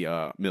think the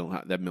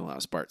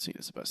Milhouse Bart scene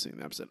is the best scene in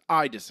the episode.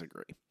 I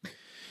disagree.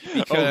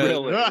 Because,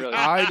 really?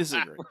 I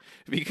disagree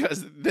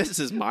because this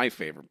is my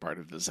favorite part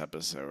of this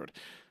episode.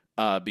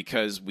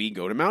 Because we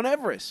go to Mount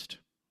Everest.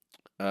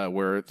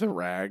 Where the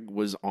rag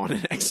was on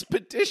an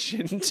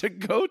expedition to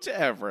go to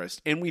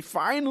Everest. And we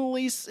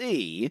finally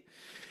see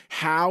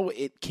how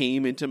it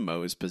came into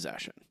Moe's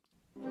possession.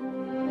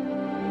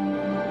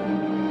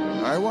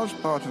 I was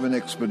part of an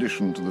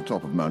expedition to the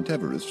top of Mount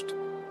Everest.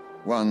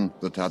 One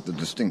that had the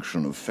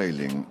distinction of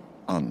failing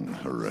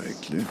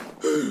unheroically.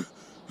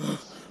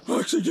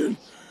 Oxygen!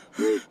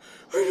 I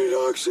need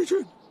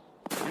oxygen!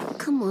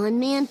 Come on,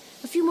 man.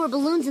 A few more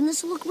balloons and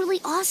this will look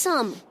really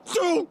awesome.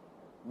 So,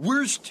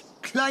 worst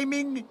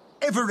climbing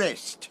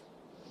Everest.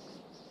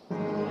 A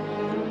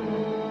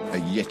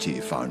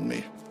Yeti found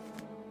me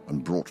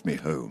and brought me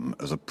home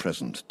as a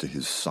present to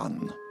his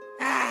son.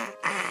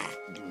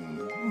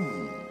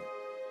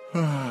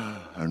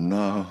 And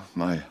now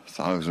my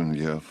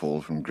 1,000-year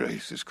fall from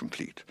grace is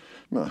complete.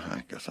 Well,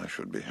 I guess I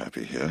should be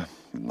happy here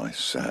with my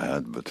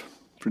sad but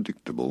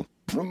predictable...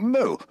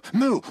 Mo,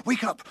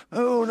 wake up!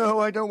 Oh no,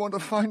 I don't want to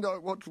find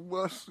out what's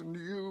worse than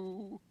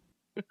you.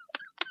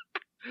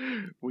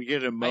 We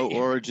get a Mo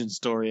origin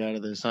story out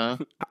of this, huh?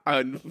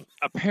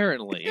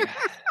 Apparently.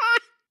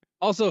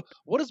 Also,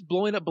 what does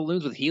blowing up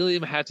balloons with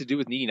helium have to do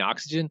with needing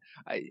oxygen?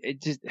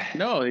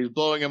 No, he's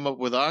blowing them up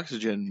with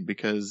oxygen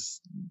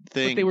because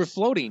things. But they were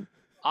floating.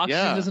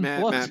 Oxygen doesn't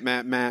float.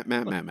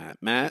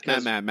 Matt.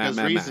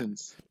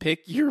 Reasons.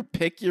 Pick your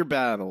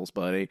battles,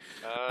 buddy.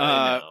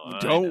 I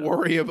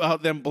worry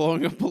about them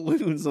blowing up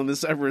balloons on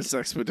this Everest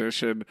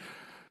expedition.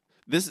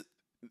 This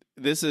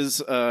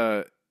is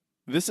one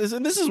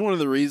of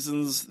the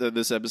reasons that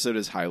this episode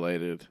is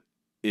highlighted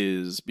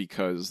is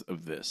because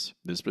of this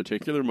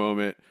particular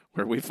moment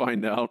where we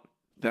find out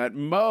that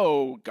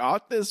Mo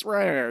got this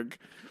rag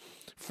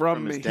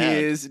from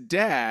his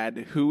dad,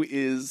 who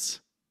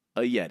is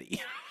a Yeti.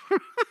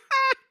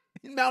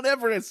 In Mount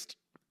Everest.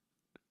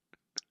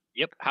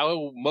 Yep.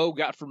 How Mo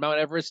got from Mount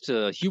Everest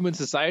to human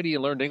society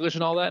and learned English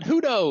and all that, who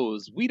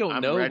knows? We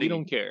don't know. Ready. We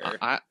don't care.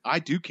 I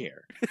do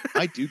care.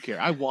 I do care.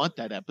 I want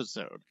that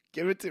episode.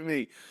 Give it to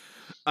me.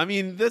 I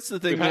mean, that's the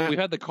thing. We've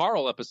had the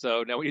Carl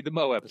episode. Now we need the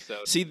Mo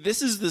episode. See,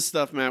 this is the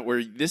stuff, Matt,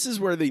 where this is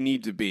where they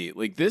need to be.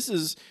 Like, this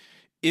is,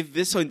 if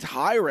this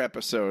entire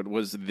episode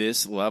was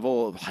this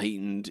level of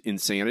heightened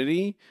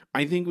insanity,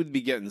 I think we'd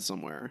be getting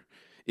somewhere.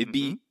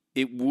 We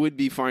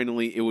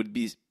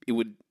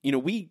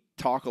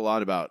talk a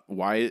lot about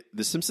why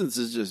The Simpsons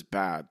is just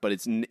bad, but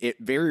it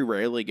very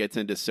rarely gets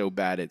into so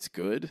bad it's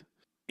good.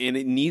 And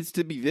it needs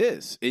to be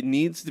this. It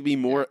needs to be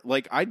more,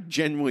 like, I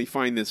genuinely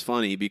find this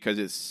funny because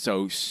it's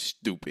so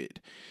stupid.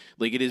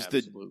 Like, it is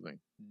the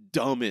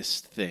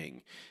dumbest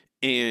thing.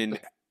 And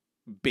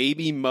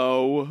baby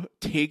Mo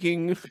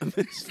taking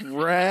this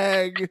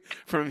rag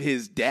from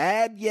his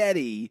dad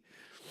Yeti.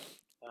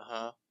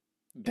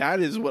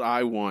 That is what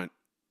I want.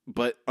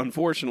 But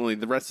unfortunately,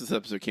 the rest of this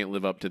episode can't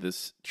live up to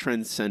this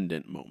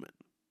transcendent moment.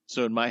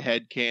 So in my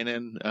head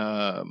canon,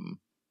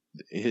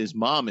 his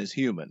mom is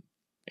human.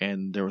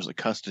 And there was a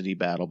custody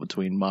battle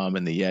between Mom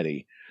and the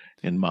Yeti,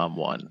 and Mom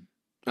won.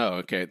 Oh,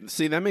 okay.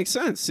 See, that makes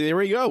sense. See, there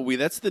we go.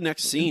 That's the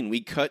next scene.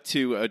 We cut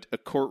to a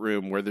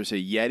courtroom where there's a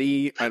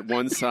Yeti at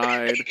one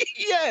side.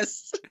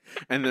 Yes.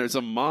 And there's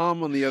a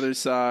mom on the other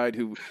side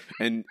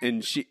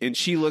and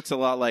she looks a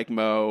lot like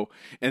Mo.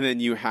 And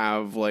then you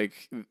have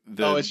like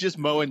it's just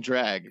Mo and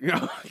drag.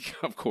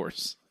 Of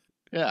course.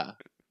 Yeah.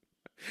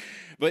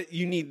 But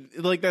you need,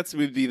 like, that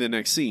would be the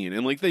next scene.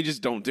 And, like, they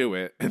just don't do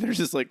it. And they're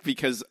just like,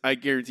 because I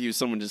guarantee you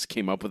someone just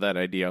came up with that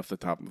idea off the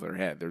top of their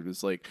head. They're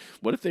just like,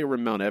 what if they were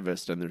in Mount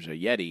Everest and there's a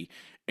Yeti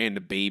and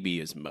the baby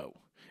is Mo?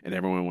 And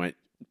everyone went,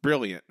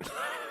 brilliant.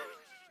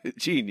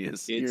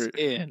 Genius.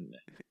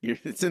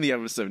 It's in the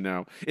episode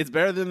now. It's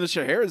better than the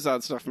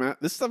Scheherazade stuff,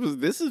 Matt. This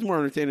is more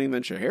entertaining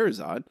than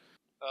Scheherazade.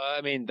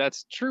 I mean,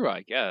 that's true,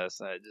 I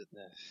guess.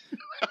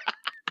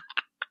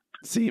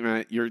 See,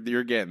 Matt, you're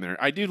getting there.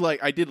 I did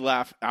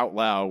laugh out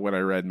loud when I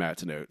read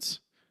Matt's notes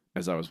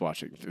as I was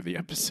watching through the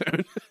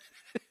episode.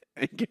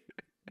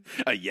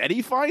 A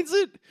Yeti finds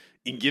it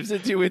and gives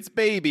it to its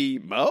baby,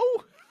 Mo?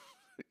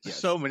 Yes.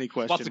 So many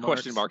lots of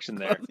question marks in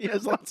there.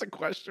 Yes, lots of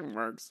question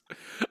marks.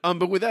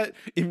 But with that,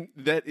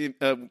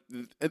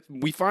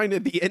 we find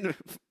at the end,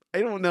 I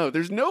don't know.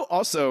 There is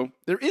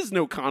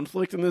no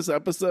conflict in this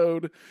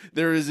episode.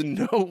 There is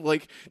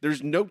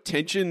there's no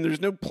tension. There's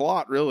no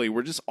plot, really.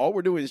 All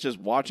we're doing is just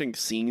watching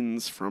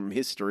scenes from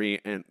history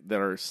and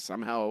that are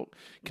somehow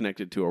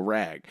connected to a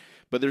rag.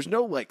 But there's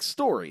no,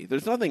 story.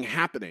 There's nothing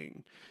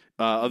happening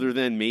other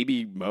than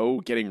maybe Moe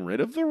getting rid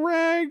of the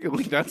rag.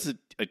 That's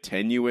a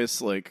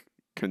tenuous,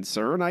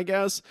 concern, I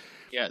guess.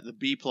 Yeah, the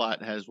B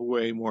plot has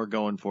way more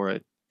going for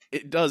it.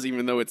 It does,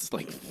 even though it's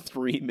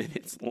 3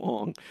 minutes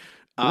long.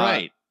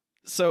 Right.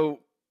 So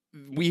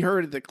we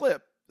heard the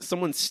clip.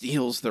 Someone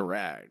steals the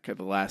rag at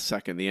the last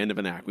second, the end of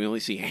an act. We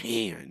only see a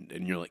hand,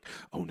 and you're like,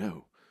 "Oh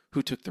no,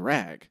 who took the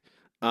rag?"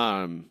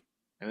 And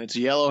it's a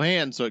yellow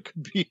hand, so it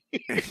could be.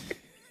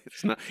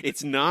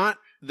 It's not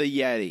the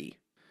Yeti.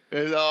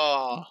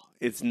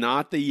 It's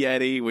not the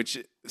Yeti.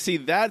 Which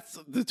that's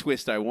the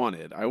twist I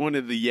wanted. I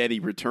wanted the Yeti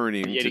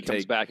returning. The Yeti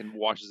comes back and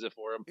washes it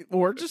for him,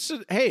 or just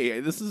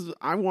hey,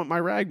 I want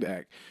my rag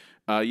back.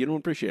 You don't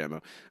appreciate it,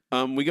 Mo.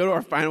 We go to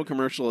our final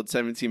commercial at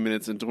 17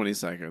 minutes and 20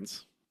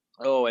 seconds.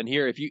 Oh, and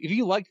here, if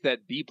you liked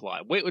that B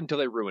plot, wait until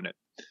they ruin it.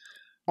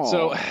 Aww.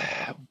 So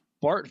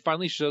Bart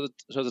finally shows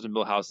up to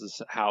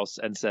Milhouse's house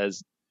and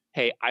says,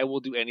 "Hey, I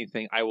will do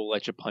anything. I will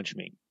let you punch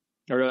me."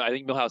 Or I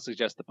think Milhouse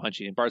suggests the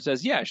punching, and Bart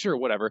says, "Yeah, sure,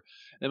 whatever."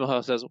 And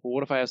Milhouse says, "Well,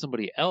 what if I have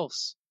somebody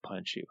else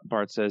punch you?" And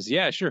Bart says,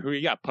 "Yeah, sure. Who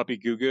you got, Puppy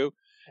Goo Goo?"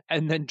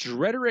 And then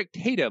Drederick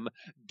Tatum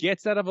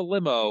gets out of a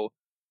limo.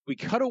 We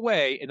cut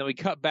away, and then we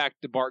cut back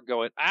to Bart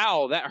going,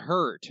 "Ow, that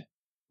hurt."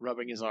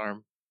 Rubbing his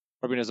arm.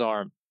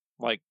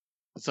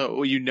 So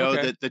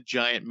okay. That the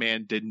giant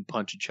man didn't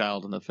punch a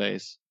child in the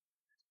face.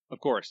 Of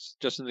course,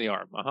 just in the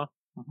arm.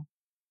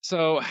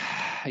 So,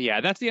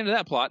 yeah, that's the end of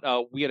that plot.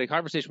 We had a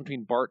conversation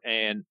between Bart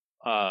and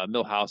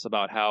Milhouse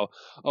about how,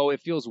 it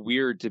feels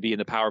weird to be in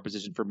the power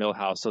position for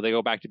Milhouse, so they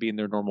go back to being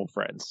their normal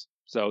friends.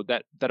 So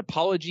that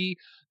apology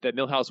that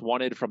Milhouse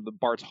wanted from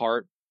Bart's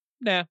heart,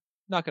 not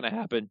going to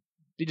happen.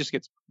 He just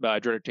gets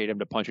Drederick Tatum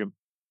to punch him.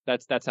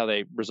 That's how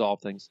they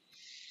resolve things.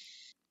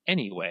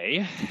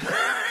 Anyway,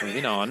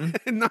 moving on.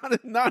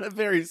 Not a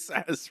very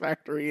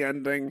satisfactory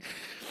ending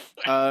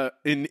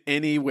in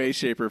any way,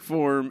 shape, or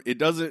form. It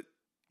doesn't,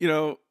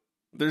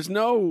 there's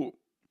no.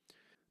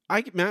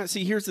 Matt,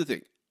 see, here's the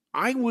thing.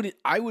 I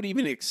would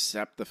even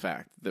accept the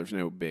fact that there's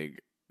no big,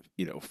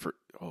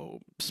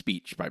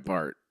 speech by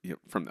Bart,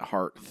 from the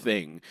heart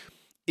thing,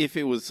 if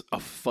it was a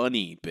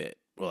funny bit.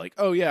 Like,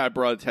 oh yeah, I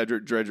brought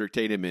Drederick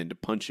Tatum in to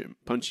punch you.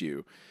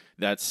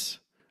 And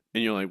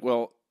you're like,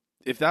 well,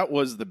 if that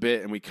was the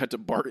bit and we cut to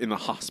Bart in the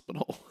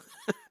hospital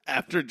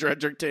after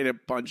Drederick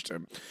Tatum punched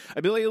him,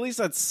 I'd be like, at least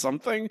that's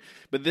something.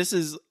 But this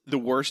is the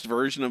worst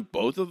version of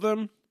both of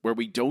them, where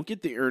we don't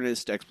get the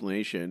earnest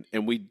explanation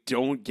and we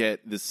don't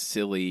get this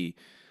silly,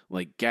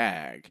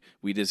 gag.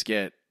 We just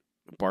get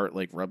Bart,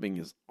 rubbing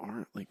his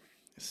arm.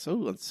 It's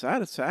so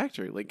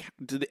unsatisfactory.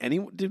 Did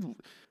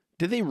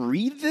they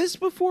read this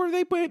before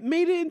they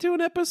made it into an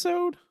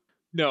episode?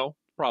 No,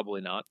 probably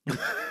not.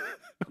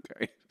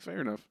 Okay, fair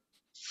enough.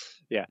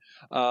 Yeah.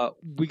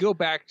 We go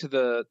back to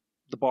the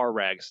bar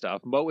rag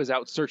stuff. Moe is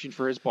out searching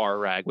for his bar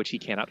rag, which he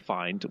cannot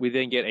find. We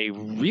then get a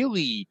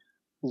really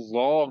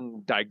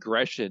long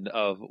digression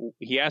of,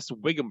 he asks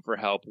Wiggum for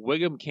help.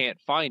 Wiggum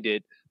can't find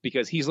it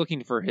because he's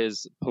looking for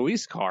his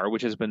police car,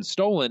 which has been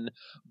stolen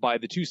by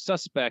the two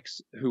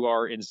suspects who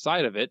are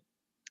inside of it.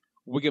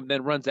 Wiggum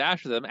then runs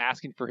after them,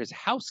 asking for his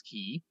house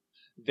key.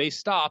 They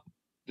stop.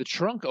 The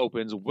trunk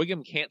opens.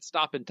 Wiggum can't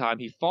stop in time.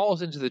 He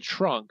falls into the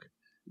trunk,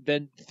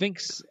 then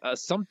thinks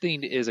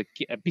something is a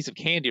piece of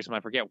candy or something.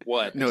 I forget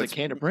what. No, it's a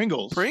can of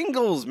Pringles.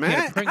 Pringles,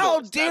 man.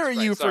 How dare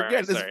you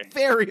forget this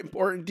very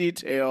important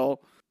detail.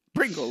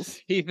 Pringles.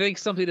 He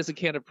thinks something is a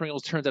can of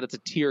Pringles. Turns out it's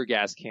a tear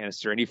gas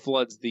canister, and he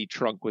floods the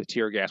trunk with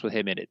tear gas with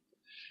him in it.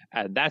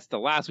 And that's the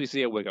last we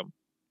see of Wiggum.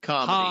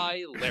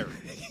 Comedy.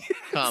 Hilarious.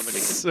 Comedy.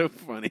 So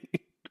funny.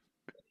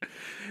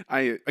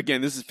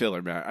 This is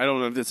filler, Matt. I don't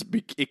know if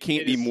it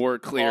can't be more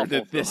clear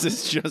that this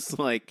is just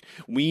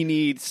we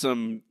need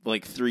some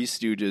Three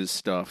Stooges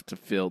stuff to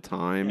fill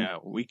time. Yeah,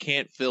 we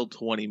can't fill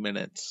 20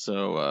 minutes,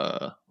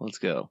 so let's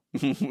go.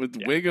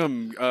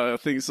 Wiggum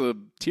thinks a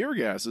tear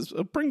gas is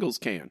a Pringles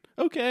can.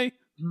 Okay.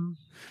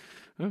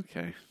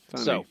 Okay.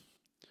 Funny. So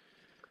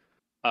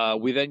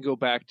we then go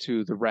back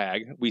to the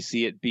rag. We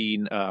see it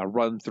being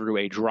run through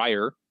a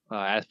dryer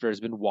after it's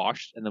been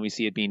washed, and then we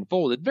see it being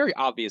folded. Very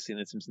obviously in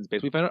the Simpsons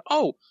base, we find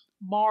out,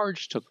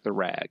 Marge took the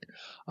rag.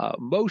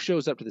 Moe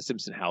shows up to the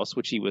Simpson house,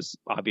 which he was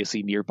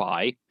obviously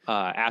nearby,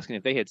 asking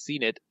if they had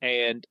seen it,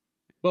 and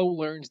Moe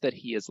learns that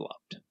he is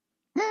loved.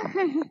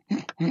 Come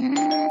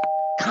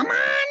on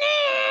in!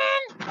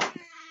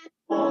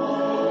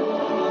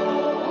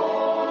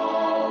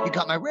 You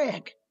got my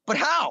rag. But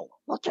how?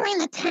 Well, during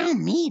the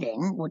town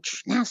meeting,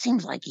 which now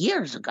seems like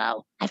years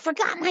ago, I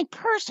forgot my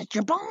purse at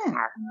your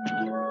bar.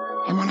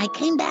 And when I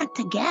came back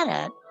to get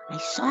it, I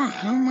saw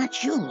how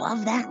much you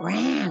love that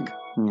rag.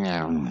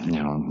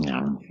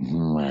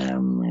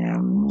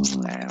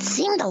 It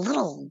seemed a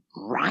little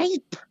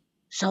ripe,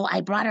 so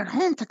I brought it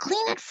home to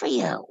clean it for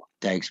you.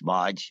 Thanks,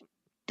 Marge.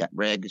 That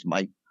rag is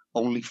my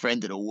only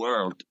friend in the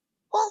world.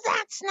 Well,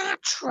 that's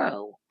not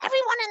true.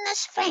 Everyone in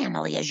this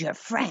family is your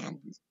friend.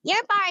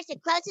 Your bar is the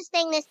closest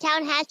thing this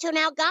town has to an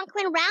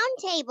Algonquin round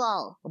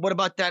table. What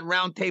about that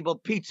round table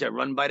pizza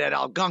run by that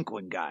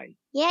Algonquin guy?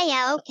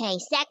 Yeah, okay.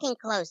 Second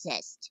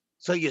closest.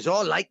 So yous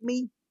all like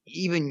me?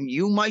 Even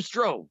you,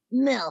 Maestro?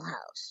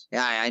 Millhouse.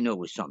 Yeah, I knew it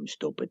was something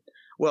stupid.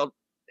 Well,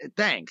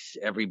 thanks,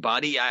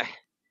 everybody. I'm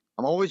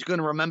always going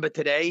to remember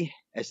today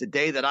as the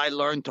day that I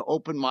learned to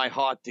open my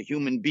heart to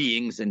human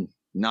beings and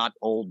not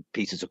old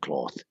pieces of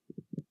cloth.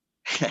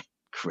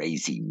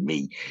 Crazy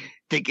me,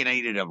 thinking I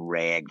needed a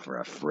rag for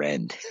a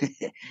friend.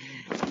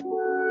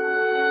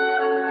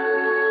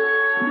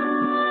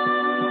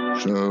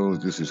 So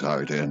this is how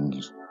it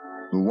ends.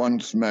 The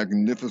once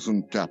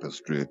magnificent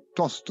tapestry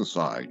tossed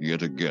aside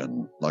yet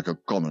again like a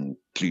common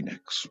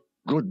Kleenex.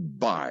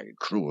 Goodbye,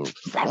 cruel.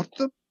 What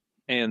the?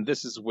 And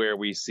this is where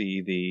we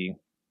see the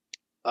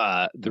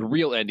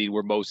real ending,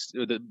 where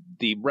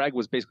the rag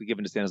was basically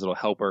given to Santa's little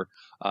helper,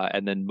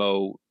 and then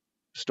Moe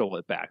stole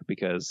it back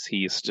because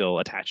he is still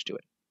attached to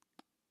it.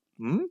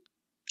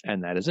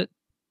 And that is it.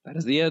 That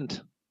is the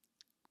end.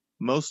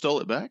 Moe stole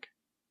it back?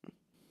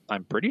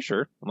 I'm pretty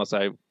sure, unless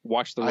I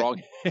watched the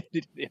wrong end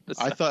of the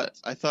episode.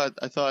 I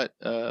thought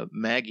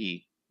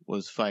Maggie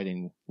was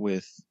fighting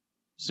with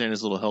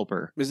Santa's little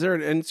helper. Is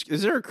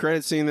there a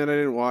credit scene that I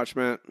didn't watch,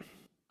 Matt?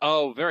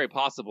 Oh, very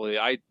possibly.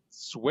 I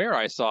swear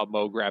I saw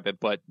Moe grab it,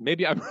 but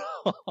maybe I'm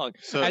wrong.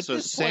 So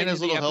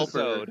Santa's little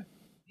helper,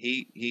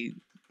 he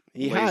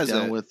lays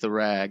down with the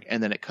rag,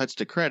 and then it cuts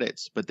to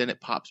credits, but then it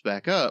pops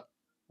back up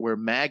where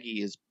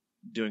Maggie is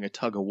doing a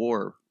tug of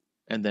war,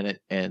 and then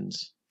it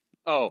ends.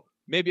 Oh,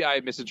 maybe I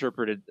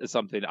misinterpreted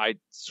something. I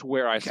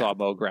swear I saw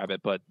Moe grab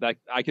it, but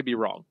I could be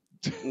wrong.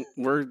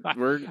 We're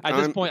at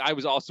this point, I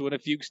was also in a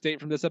fugue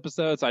state from this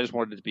episode, so I just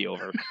wanted it to be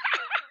over.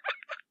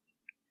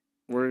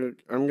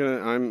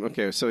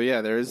 Okay. So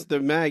yeah, there's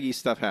the Maggie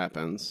stuff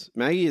happens.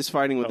 Maggie is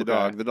fighting with the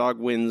dog. The dog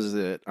wins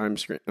it. I'm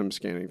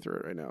scanning through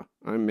it right now.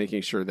 I'm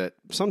making sure that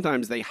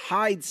sometimes they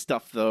hide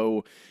stuff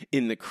though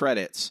in the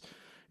credits,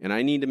 and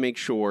I need to make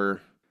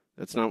sure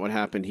that's not what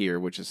happened here,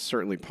 which is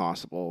certainly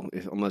possible,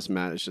 unless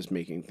Matt is just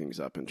making things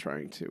up and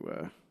trying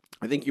to.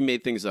 I think you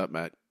made things up,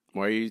 Matt.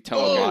 Why are you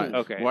telling lies?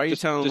 Okay. Why are you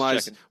telling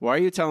lies? Checking. Why are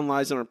you telling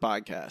lies on our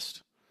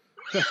podcast?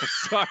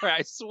 Sorry,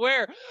 I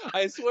swear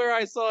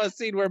I saw a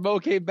scene where Moe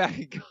came back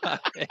and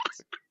got it.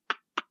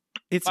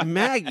 It's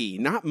Maggie,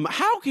 not.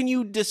 How can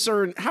you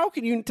discern? How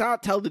can you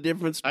not tell the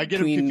difference? I get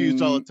between, them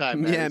confused all the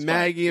time. Man. Yeah, It's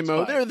Maggie and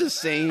Moe, they're the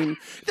same.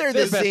 They're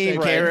the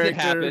same character. It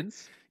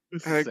happens.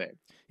 It's the same.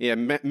 Yeah,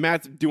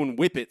 Matt's doing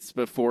whippets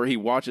before he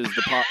watches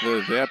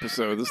the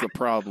episode. This is the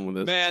problem with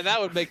this. Man,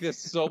 that would make this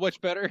so much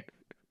better.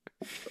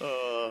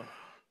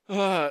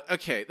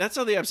 Okay, that's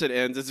how the episode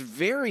ends.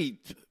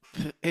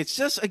 It's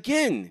just,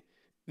 again,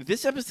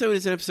 this episode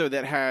is an episode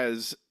that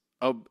has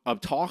a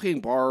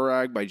talking bar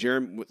rag by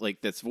Jeremy,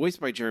 that's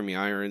voiced by Jeremy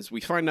Irons. We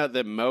find out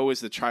that Moe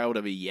is the child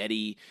of a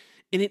Yeti,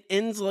 and it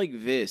ends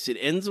like this. It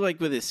ends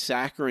with his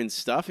saccharine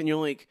stuff, and you're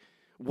like,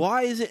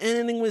 why is it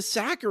ending with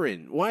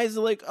saccharine? Why is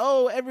it like,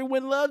 oh,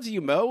 everyone loves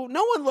you, Moe?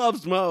 No one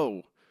loves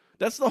Moe.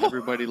 That's the whole...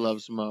 Everybody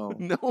loves Moe.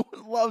 No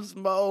one loves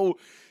Moe.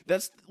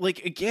 That's,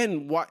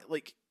 again, why,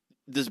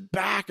 this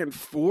back and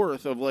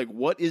forth of,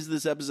 what is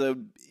this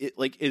episode?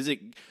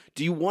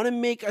 Do you want to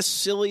make a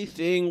silly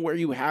thing where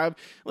you have,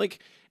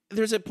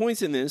 there's at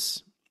points in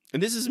this,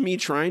 and this is me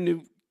trying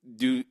to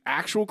do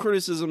actual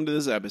criticism to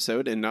this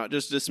episode and not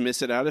just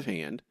dismiss it out of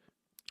hand,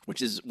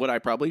 which is what I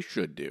probably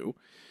should do.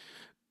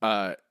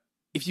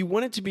 If you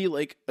want it to be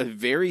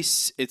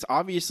it's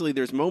obviously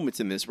there's moments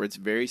in this where it's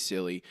very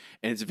silly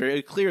and it's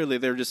very clearly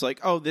they're just like,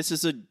 oh, this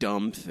is a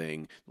dumb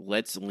thing.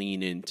 Let's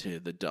lean into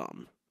the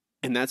dumb.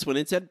 And that's when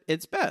it's at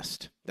its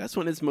best. That's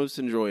when it's most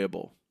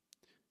enjoyable.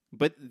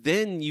 But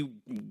then you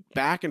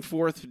back and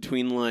forth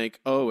between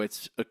oh,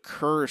 it's a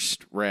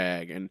cursed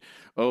rag and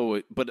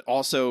but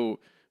also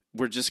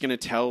we're just going to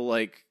tell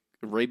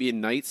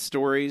Arabian Nights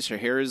stories,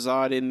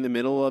 Scheherazade in the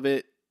middle of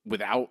it.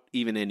 Without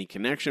even any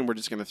connection, we're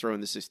just going to throw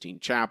in the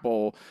Sistine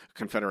Chapel,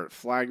 Confederate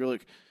flag. You're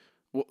like,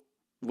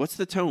 what's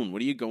the tone?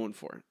 What are you going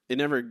for?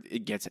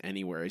 It gets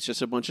anywhere. It's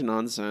just a bunch of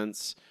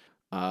nonsense.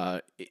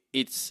 I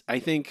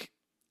think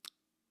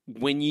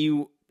when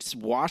you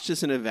watch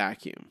this in a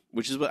vacuum,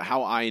 which is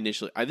how I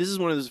initially, this is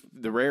one of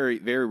the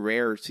very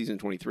rare season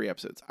 23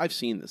 episodes. I've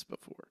seen this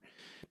before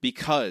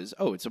because,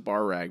 it's a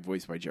bar rag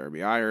voiced by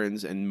Jeremy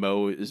Irons and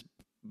Moe is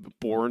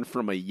born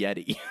from a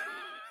Yeti.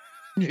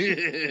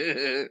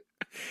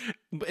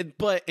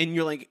 But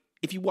you're like,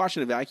 if you watch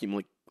in a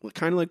vacuum,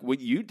 kind of like what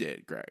you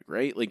did, Greg,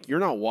 right? You're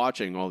not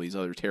watching all these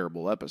other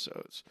terrible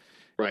episodes,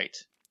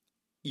 right?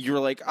 You're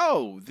like,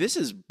 oh, this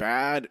is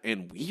bad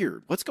and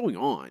weird. What's going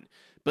on?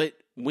 But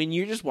when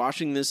you're just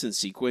watching this in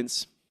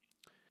sequence,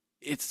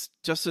 it's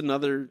just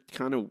another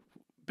kind of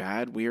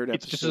bad, weird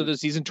episode. It's just another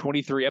season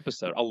 23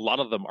 episode. A lot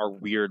of them are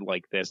weird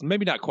like this.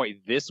 Maybe not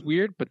quite this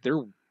weird, but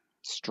they're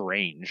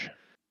strange.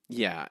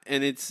 Yeah,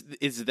 and it's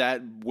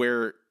that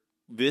where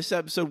this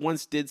episode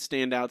once did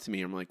stand out to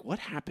me. I'm like, what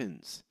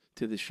happens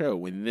to the show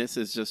when this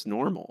is just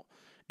normal?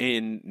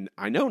 And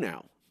I know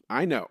now.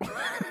 I know.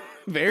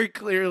 Very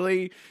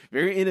clearly,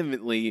 very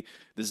intimately,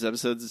 this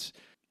episode's...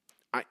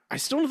 I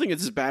still don't think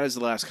it's as bad as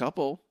the last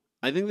couple.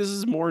 I think this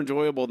is more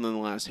enjoyable than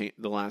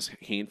the last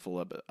handful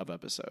of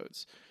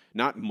episodes.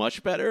 Not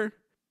much better,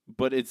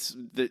 but it's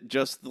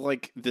just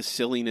like the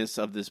silliness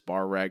of this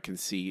bar rag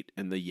conceit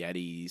and the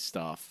Yeti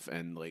stuff.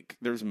 And like,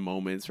 there's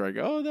moments where I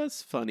go, oh,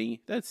 that's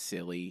funny. That's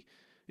silly.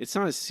 It's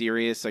not as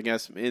serious, I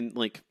guess. And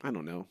like, I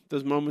don't know.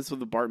 Those moments with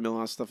the Bart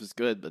Milhouse stuff is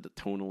good, but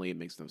tonally it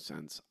makes no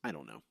sense. I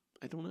don't know.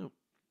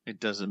 It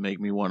doesn't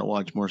make me want to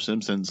watch more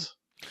Simpsons.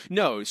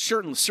 No, it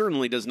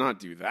certainly does not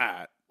do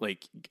that.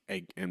 Like,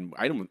 and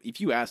I don't.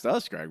 If you asked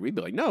us, Greg, we'd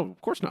be like, no, of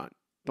course not.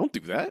 Don't do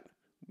that.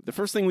 The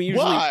first thing we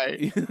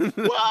usually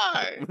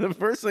Why? The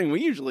first thing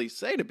we usually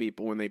say to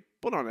people when they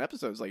put on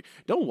episodes like,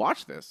 don't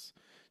watch this.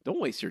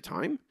 Don't waste your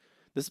time.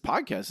 This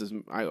podcast is.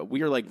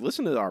 We are like,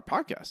 listen to our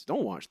podcast.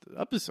 Don't watch the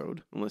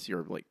episode unless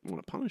you're like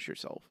want to punish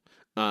yourself.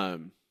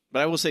 But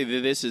I will say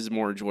that this is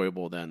more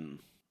enjoyable than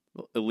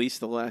at least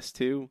the last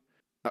two.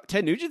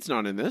 Ted Nugent's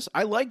not in this.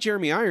 I like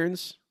Jeremy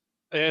Irons.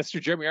 Yeah, that's true.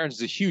 Jeremy Irons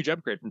is a huge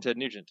upgrade from Ted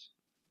Nugent.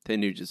 Ted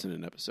Nugent's in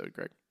an episode,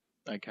 Greg.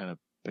 I kind of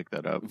picked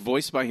that up.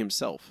 Voiced by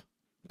himself.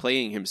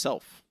 Playing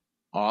himself.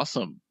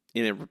 Awesome.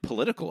 In a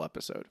political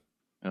episode.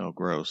 Oh,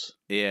 gross.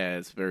 Yeah,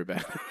 it's very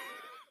bad.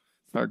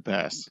 Hard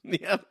pass.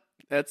 Yep,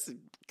 that's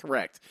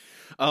correct.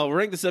 We'll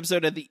rank this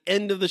episode at the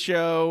end of the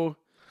show.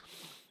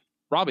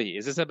 Robbie,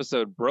 is this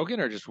episode broken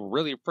or just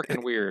really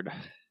freaking weird?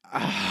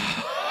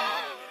 I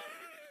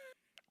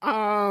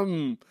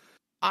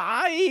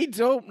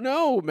don't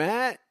know,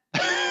 Matt.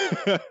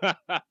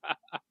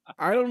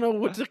 I don't know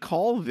what to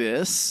call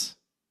this.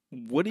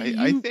 What do you?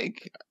 I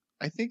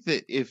think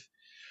that if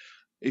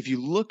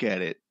you look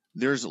at it,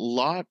 there's a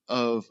lot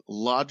of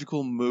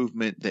logical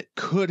movement that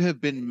could have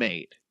been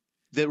made.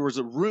 There was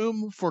a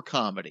room for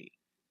comedy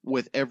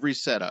with every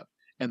setup,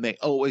 and they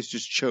always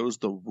just chose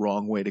the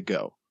wrong way to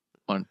go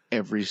on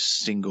every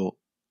single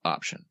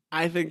option.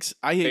 I think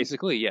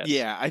basically yes.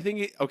 Yeah, I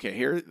think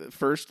here the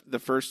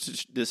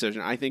first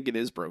decision. I think it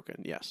is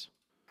broken. Yes.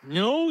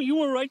 No, you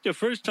were right the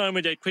first time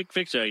with that quick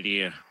fix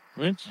idea.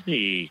 Let's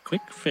see.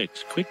 Quick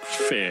fix.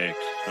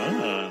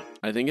 Ah.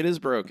 I think it is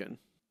broken.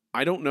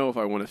 I don't know if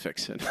I want to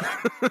fix it.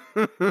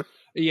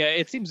 Yeah,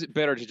 it seems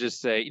better to just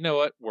say, you know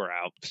what, we're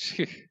out.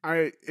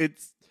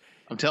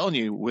 I'm telling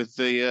you, with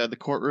the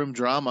courtroom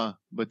drama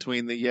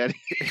between the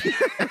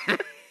Yeti,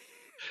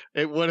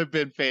 it would have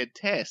been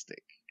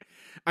fantastic.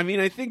 I mean,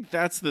 I think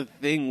that's the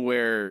thing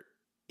where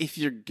if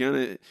you're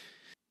gonna,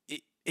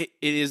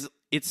 this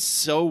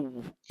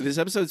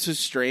episode's so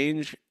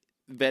strange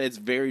that it's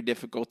very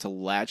difficult to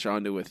latch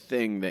onto a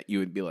thing that you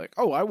would be like,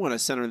 oh, I want to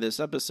center this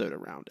episode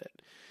around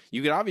it.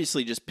 You could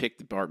obviously just pick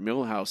the Bart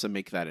Milhouse and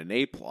make that an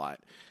A plot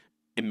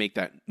and make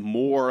that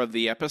more of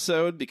the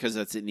episode because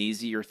that's an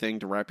easier thing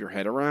to wrap your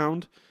head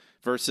around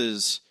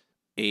versus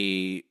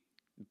a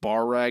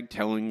bar rag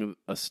telling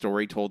a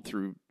story told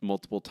through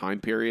multiple time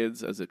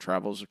periods as it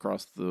travels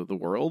across the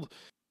world.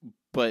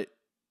 But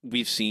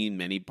we've seen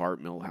many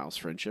Bart Milhouse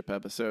friendship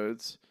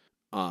episodes.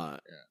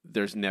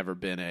 There's never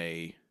been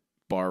a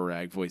bar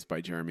rag voiced by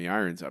Jeremy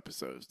Irons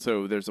episode.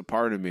 So there's a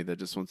part of me that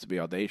just wants to be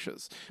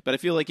audacious. But I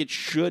feel like it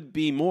should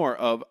be more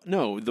of,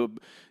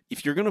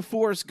 if you're going to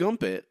Forrest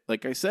Gump it,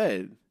 like I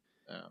said,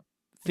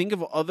 think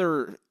of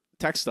other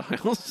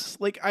textiles.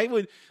 Like I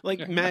would,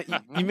 like Matt,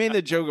 you made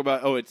the joke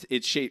about, it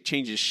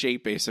changes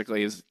shape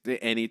basically as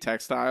any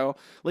textile.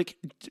 Like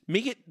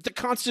make it the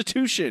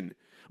Constitution.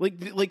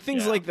 Like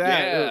things like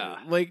that. Yeah.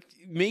 Like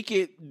make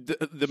it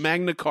the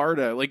Magna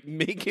Carta. Like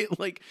make it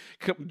make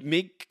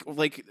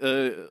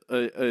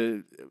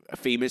a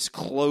famous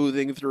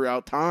clothing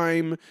throughout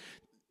time.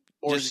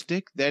 Or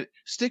stick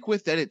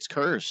with that it's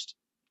cursed.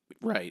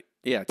 Right.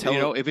 Yeah.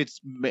 If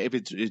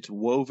it's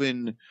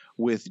woven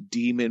with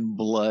demon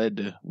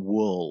blood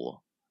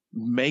wool,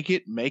 make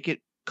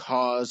it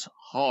cause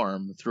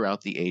harm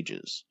throughout the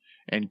ages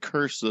and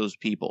curse those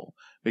people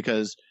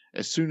because.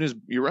 As soon as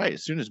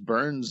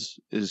Burns'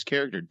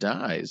 character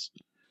dies,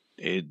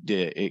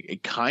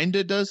 it kind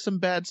of does some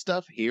bad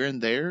stuff here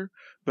and there.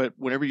 But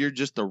whenever you're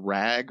just a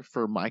rag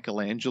for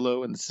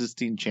Michelangelo and the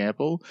Sistine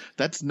Chapel,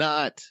 it's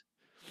not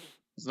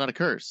a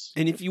curse.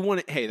 And if you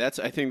want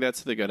to, I think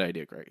that's the good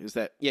idea, Greg. Is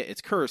that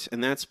it's curse,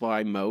 and that's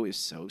why Moe is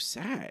so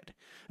sad.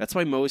 That's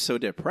why Moe is so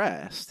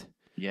depressed.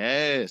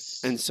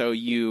 Yes. And so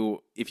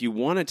if you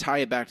want to tie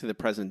it back to the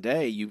present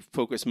day, you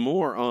focus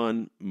more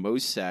on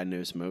Moe's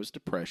sadness, Moe's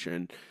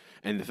depression,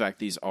 and the fact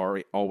these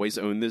always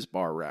own this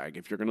bar rag.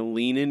 If you're going to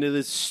lean into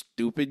this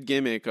stupid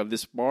gimmick of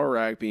this bar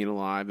rag being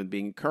alive and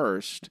being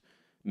cursed,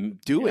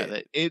 do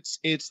it.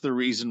 It's the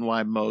reason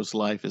why Moe's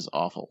life is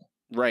awful.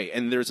 Right.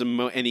 And there's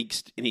and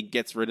he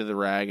gets rid of the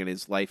rag and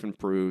his life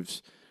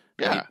improves.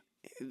 Yeah.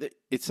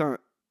 It's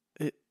not.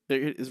 It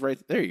is right.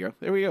 There you go.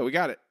 There we go. We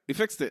got it. We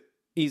fixed it.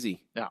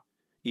 Easy. Yeah.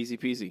 Easy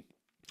peasy.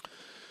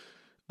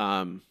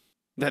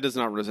 That does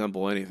not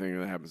resemble anything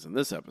that happens in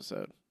this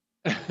episode.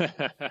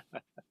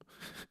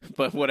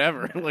 But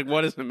whatever. Like,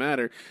 what does it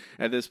matter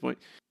at this point?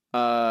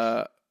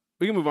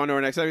 We can move on to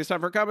our next item. It's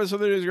time for comments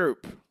from the news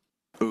group.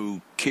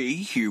 Okay,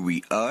 here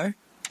we are.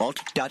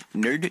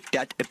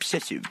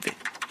 Alt.nerd.obsessive.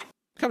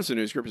 Comes to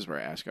News Group is where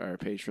I ask our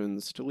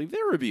patrons to leave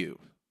their review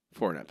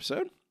for an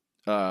episode.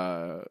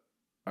 I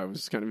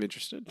was kind of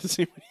interested to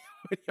see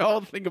what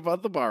y'all think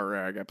about the bar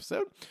rag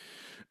episode.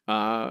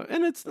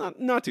 And it's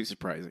not too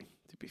surprising,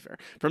 to be fair.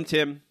 From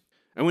Tim,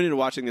 I went into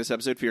watching this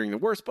episode fearing the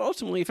worst, but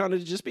ultimately found it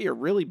to just be a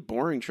really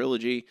boring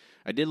trilogy.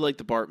 I did like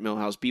the Bart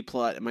Milhouse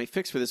B-plot, and my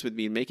fix for this would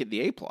be to make it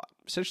the A-plot.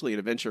 Essentially an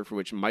adventure for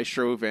which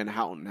Maestro Van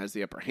Houten has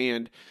the upper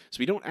hand, so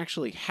we don't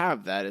actually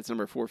have that. It's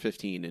number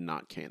 415 and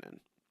not canon.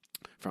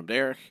 From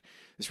Derek,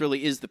 this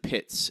really is the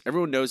pits.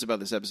 Everyone knows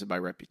about this episode by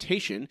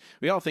reputation.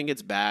 We all think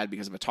it's bad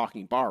because of a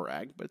talking bar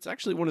rag, but it's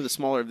actually one of the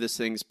smaller of this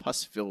thing's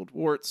pus-filled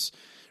warts.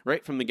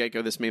 Right from the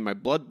get-go, this made my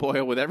blood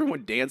boil with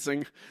everyone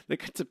dancing. They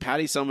cut to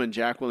Patty, Selma, and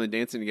Jacqueline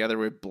dancing together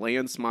with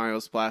bland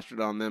smiles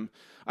plastered on them.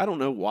 I don't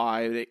know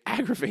why. It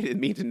aggravated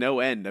me to no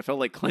end. I felt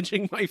like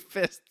clenching my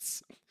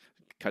fists.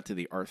 Cut to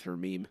the Arthur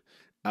meme.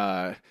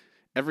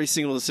 Every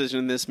single decision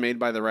in this made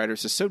by the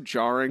writers is so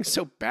jarring,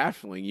 so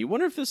baffling. You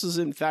wonder if this is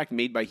in fact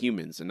made by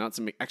humans and not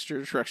some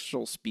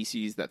extraterrestrial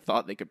species that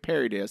thought they could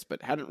parody us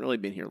but hadn't really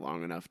been here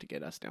long enough to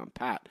get us down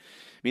pat. I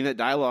mean, that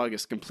dialogue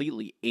is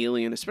completely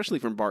alien, especially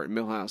from Bart and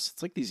Milhouse.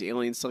 It's like these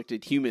aliens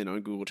selected human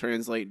on Google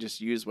Translate and just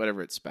used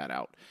whatever it spat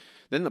out.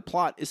 Then the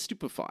plot is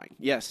stupefying.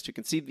 Yes, to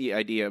conceive the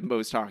idea of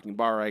Moe's talking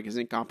bar rag is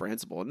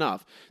incomprehensible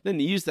enough. Then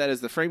to use that as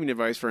the framing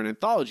device for an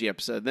anthology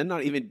episode, then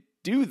not even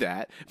do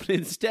that, but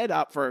instead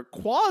opt for a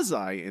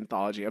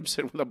quasi-anthology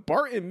episode with a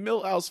Bart and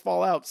Milhouse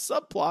fallout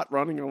subplot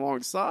running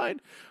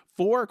alongside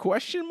 4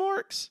 question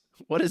marks?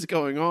 What is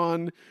going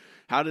on?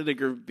 How did a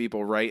group of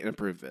people write and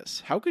approve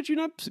this? How could you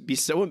not be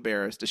so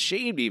embarrassed,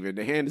 ashamed even,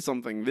 to hand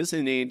something this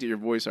inane to your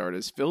voice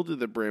artist, filled to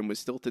the brim with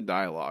stilted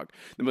dialogue,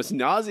 the most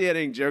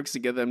nauseating jokes to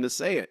get them to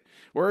say it?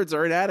 Words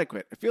are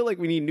inadequate. I feel like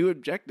we need new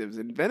objectives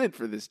invented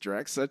for this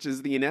Drex, such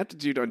as the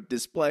ineptitude on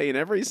display in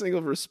every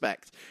single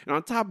respect. And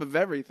on top of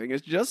everything,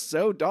 it's just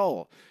so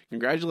dull.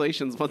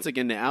 Congratulations once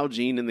again to Al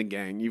Jean and the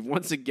gang. You've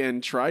once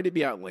again tried to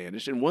be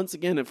outlandish, and once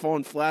again have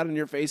fallen flat on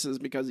your faces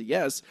because,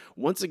 yes,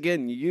 once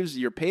again you use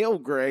your pale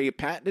gray,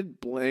 patented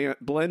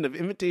blend of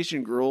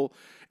imitation gruel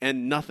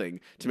and nothing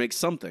to make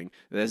something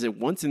that is at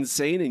once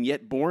insane and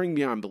yet boring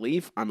beyond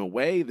belief. I'm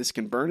away. This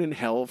can burn in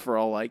hell for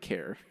all I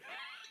care.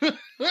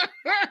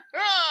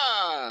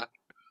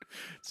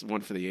 It's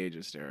one for the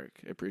ages, Derek.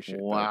 I appreciate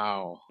that.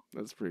 Wow.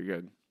 That's pretty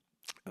good.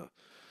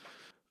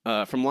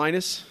 From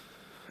Linus,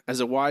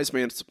 as a wise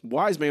man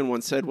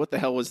once said, what the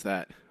hell was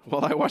that?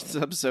 While I watched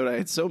this episode, I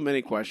had so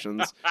many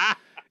questions.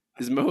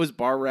 Is Moe's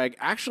bar rag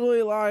actually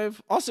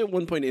alive? Also, at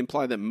one point, it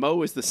implied that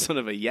Moe is the son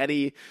of a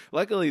Yeti.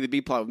 Luckily, the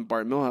B-plot with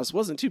Bart Milhouse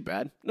wasn't too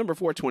bad. Number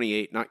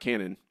 428, not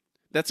canon.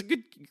 That's a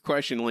good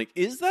question. Like,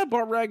 is that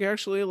bar rag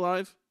actually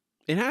alive?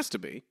 It has to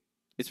be.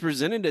 It's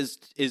presented as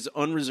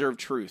unreserved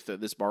truth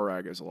that this bar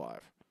rag is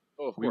alive.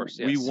 Oh, of course,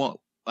 yes. We want...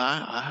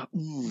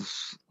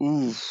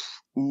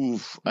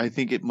 Oof. I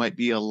think it might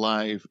be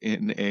alive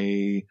in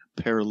a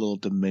parallel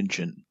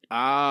dimension.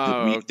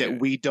 That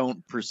we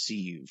don't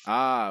perceive.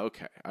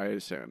 Okay. I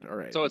understand. All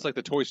right. So it's like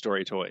the Toy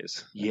Story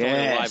toys. Yes. It's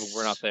only alive when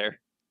we're not there.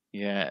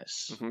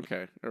 Yes.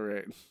 Okay. All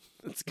right.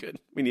 That's good.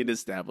 We need to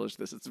establish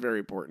this. It's very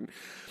important.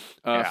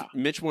 Yeah.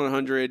 Mitch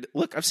 100.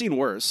 Look, I've seen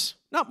worse.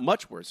 Not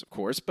much worse, of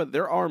course, but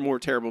there are more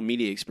terrible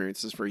media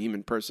experiences for a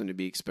human person to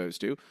be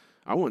exposed to.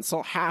 I once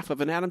saw half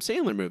of an Adam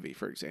Sandler movie,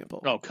 for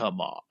example. Oh,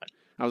 come on.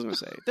 I was going to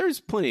say, there's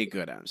plenty of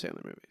good Adam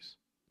Sandler movies.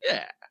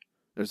 Yeah.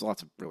 There's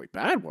lots of really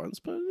bad ones,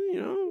 but,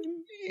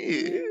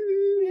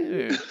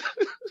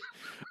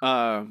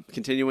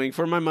 continuing,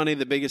 for my money,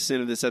 the biggest sin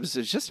of this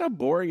episode is just how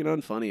boring and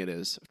unfunny it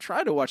is. I've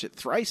tried to watch it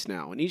thrice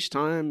now, and each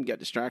time get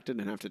distracted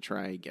and have to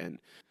try again.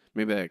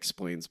 Maybe that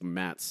explains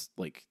Matt's,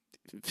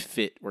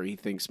 fit where he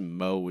thinks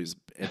Moe is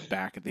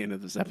back at the end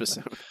of this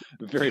episode.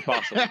 Very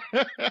possible.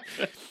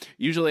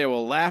 Usually I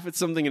will laugh at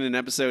something in an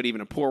episode,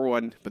 even a poor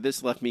one, but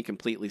this left me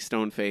completely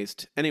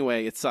stone-faced.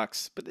 Anyway, it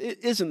sucks, but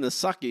it isn't the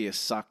suckiest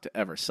suck to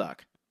ever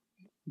suck.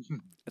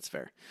 That's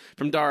fair.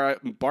 From Dara,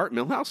 Bart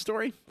Milhouse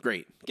story?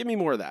 Great. Give me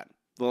more of that.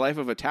 The Life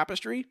of a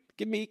Tapestry?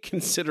 Give me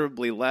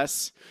considerably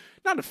less.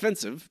 Not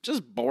offensive,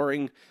 just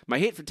boring. My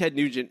hate for Ted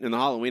Nugent in the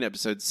Halloween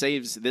episode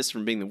saves this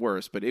from being the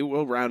worst, but it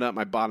will round out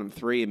my bottom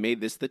 3 and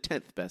made this the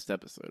 10th best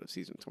episode of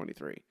season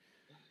 23.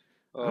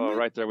 Oh,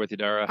 right there with you,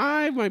 Dara.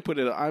 I might put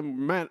it. I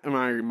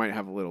might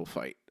have a little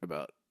fight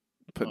about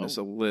putting this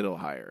a little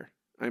higher.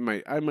 I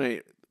might.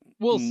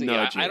 We'll see.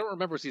 I don't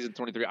remember season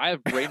 23. I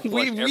have brain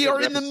flush. We are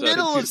in the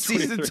middle of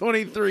season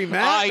 23,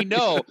 Matt. I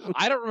know.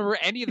 I don't remember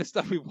any of the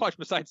stuff we've watched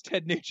besides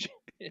Ted Nugent.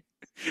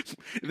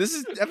 This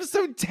is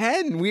episode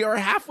 10. We are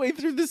halfway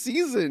through the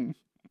season.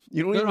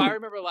 No, I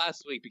remember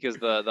last week because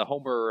the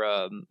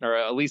Homer or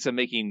Elisa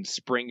making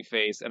spring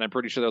face, and I'm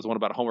pretty sure that was one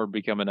about Homer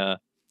becoming a.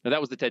 No, that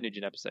was the Ted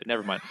Nugent episode.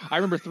 Never mind. I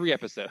remember 3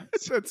 episodes.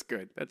 That's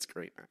good. That's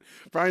great, man.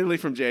 Finally,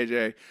 from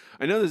JJ.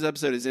 I know this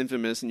episode is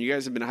infamous, and you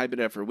guys have been hyping it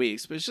up for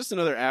weeks, but it's just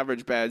another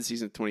average bad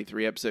season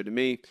 23 episode to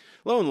me.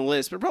 Low on the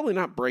list, but probably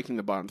not breaking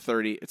the bottom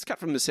 30. It's cut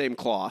from the same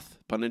cloth,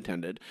 pun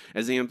intended,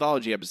 as the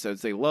anthology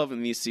episodes they love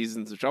in these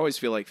seasons, which always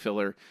feel like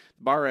filler.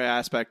 The bar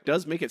aspect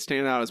does make it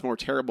stand out as more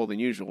terrible than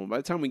usual. And by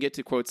the time we get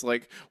to quotes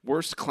like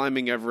worst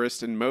climbing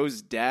Everest and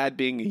Moe's dad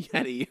being a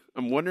Yeti,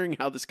 I'm wondering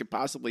how this could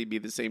possibly be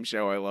the same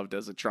show I loved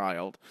as a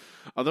child.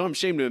 Although I'm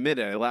ashamed to admit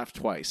it, I laughed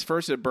twice.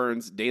 First at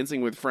Burns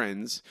dancing with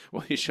friends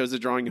while he shows a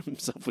drawing of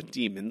himself with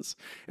demons,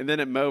 and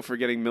then at Moe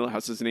forgetting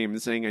Milhouse's name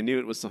and saying I knew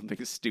it was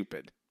something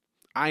stupid.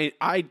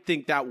 I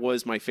think that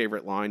was my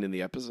favorite line in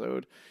the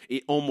episode.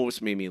 It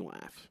almost made me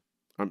laugh,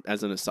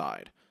 as an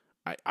aside.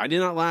 I did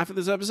not laugh at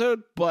this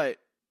episode, but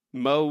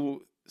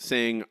Moe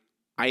saying,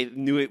 I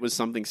knew it was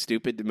something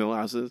stupid to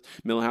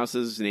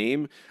Milhouse's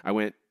name, I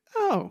went,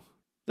 oh,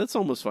 that's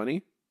almost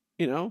funny.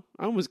 You know,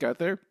 I almost got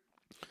there.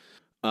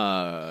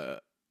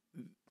 Continuing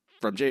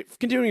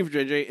from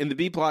JJ, and the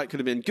B plot could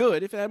have been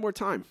good if it had more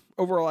time.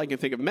 Overall, I can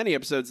think of many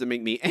episodes that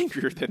make me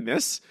angrier than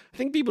this. I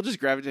think people just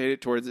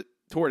gravitated toward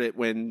it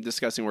when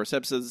discussing worst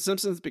episodes of The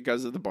Simpsons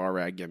because of the bar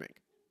rag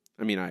gimmick.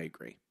 I mean, I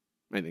agree.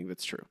 I think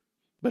that's true.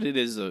 But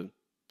it's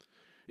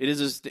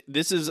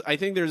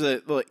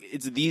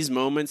these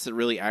moments that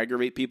really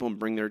aggravate people and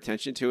bring their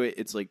attention to it.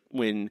 It's like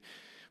when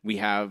we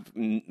have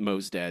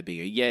Moe's dad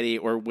being a Yeti,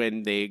 or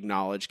when they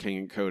acknowledge King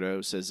and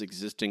Kodos as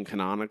existing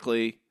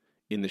canonically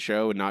in the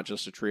show and not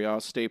just a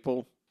Trios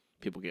staple.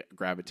 People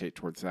gravitate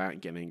towards that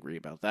and get angry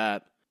about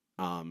that.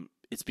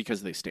 It's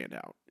because they stand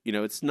out. You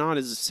know, it's not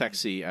as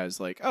sexy as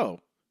like,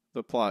 oh,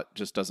 the plot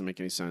just doesn't make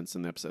any sense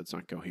and the episode's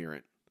not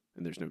coherent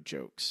and there's no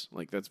jokes.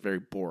 Like, that's very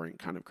boring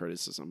kind of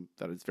criticism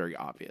that is very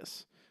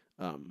obvious.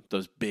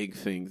 Those big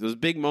things, those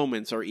big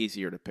moments are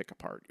easier to pick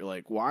apart. You're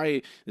like,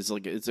 why? It's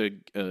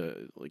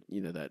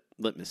that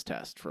litmus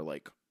test for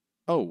like,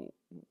 oh,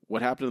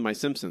 what happened to my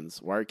Simpsons?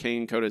 Why are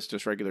Kane and Kodos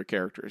just regular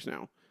characters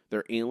now?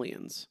 They're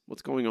aliens.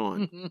 What's going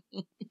on?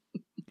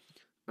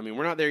 I mean,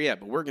 we're not there yet,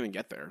 but we're going to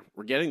get there.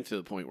 We're getting to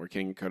the point where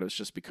King and Kodos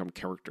just become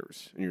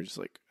characters. And you're just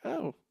like,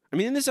 oh. I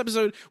mean, in this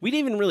episode, we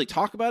didn't even really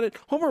talk about it.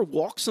 Homer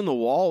walks on the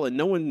wall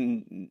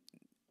and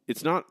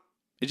it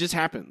just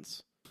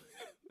happens.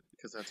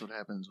 Because that's what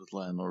happens with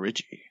Lionel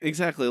Richie.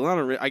 Exactly.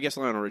 I guess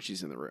Lionel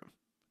Richie's in the room.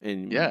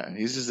 And yeah,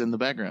 he's just in the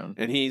background.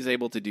 And he's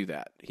able to do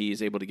that.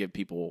 He's able to give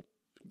people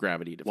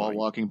gravity to wall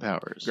walking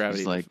powers. Gravity.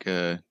 It's like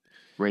a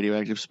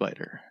radioactive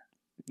spider.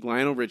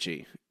 Lionel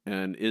Richie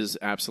and is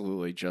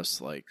absolutely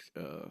just like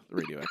the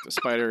radioactive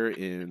spider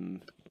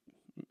in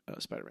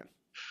Spider-Man.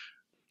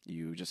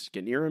 You just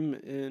get near him,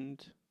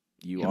 and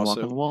you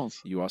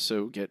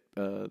also get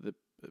the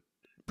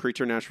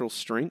preternatural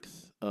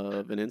strength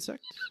of an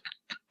insect.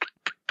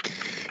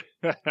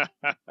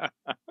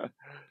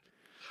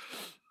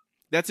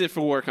 That's it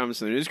for War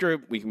Comments in the News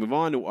Group. We can move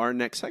on to our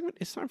next segment.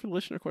 It's time for the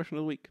listener question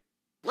of the week.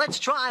 Let's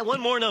try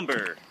one more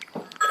number.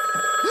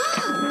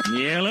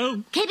 Yellow.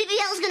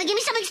 KBBL is going to give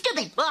me something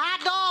stupid. A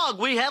hot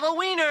dog. We have a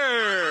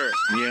wiener.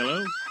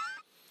 Yellow.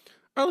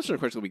 Our listener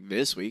question of the week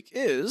this week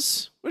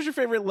is: what's your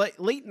favorite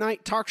late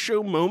night talk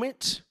show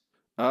moment?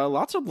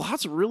 Lots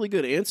of really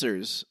good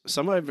answers.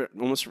 Some I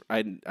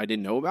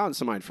didn't know about, and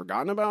some I'd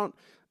forgotten about.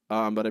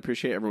 But I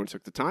appreciate everyone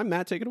took the time.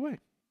 Matt, take it away.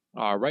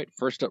 All right.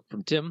 First up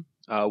from Tim.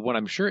 While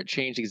I'm sure it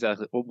changed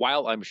exactly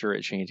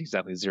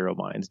 0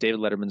 minds, David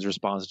Letterman's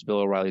response to Bill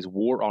O'Reilly's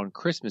War on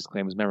Christmas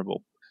claim was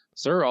memorable.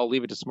 Sir, I'll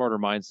leave it to smarter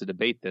minds to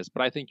debate this,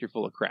 but I think you're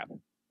full of crap.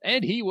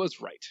 And he was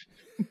right.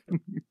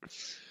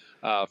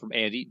 From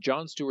Andy,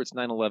 Jon Stewart's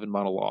 9/11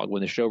 monologue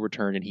when the show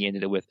returned, and he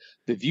ended it with,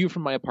 "The view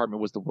from my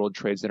apartment was the World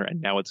Trade Center, and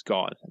now it's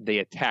gone. They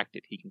attacked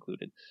it," he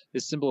concluded.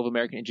 "This symbol of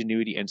American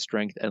ingenuity and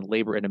strength and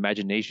labor and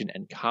imagination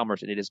and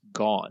commerce, and it is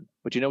gone.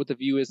 But you know what the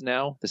view is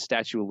now? The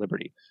Statue of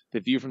Liberty. The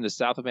view from the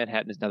south of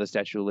Manhattan is now the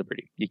Statue of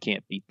Liberty. You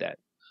can't beat that."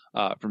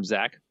 From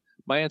Zach,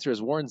 my answer is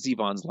Warren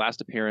Zevon's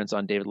last appearance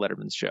on David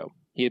Letterman's show.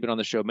 He had been on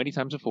the show many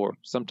times before,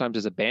 sometimes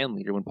as a band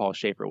leader when Paul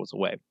Schaefer was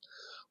away.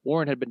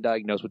 Warren had been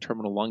diagnosed with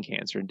terminal lung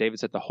cancer, and David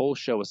set the whole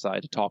show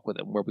aside to talk with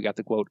him, where we got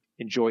to, quote,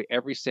 enjoy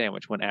every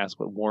sandwich when asked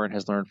what Warren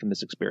has learned from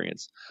this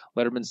experience.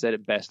 Letterman said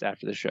it best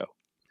after the show.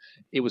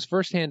 "It was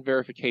firsthand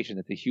verification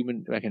that the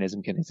human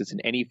mechanism can exist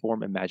in any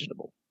form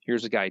imaginable.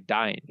 Here's a guy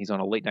dying. He's on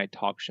a late-night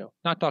talk show.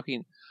 Not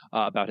talking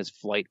about his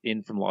flight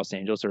in from Los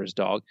Angeles or his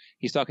dog.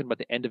 He's talking about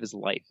the end of his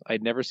life.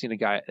 I'd never seen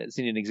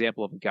an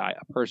example of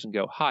a person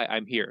go, 'Hi,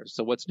 I'm here.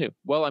 So what's new?'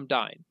 'Well, I'm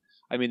dying.'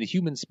 I mean, the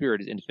human spirit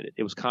is infinite.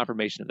 It was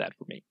confirmation of that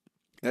for me."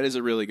 That is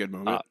a really good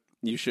moment.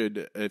 You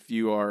should, if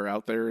you are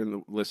out there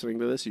and listening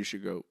to this, you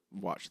should go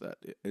watch that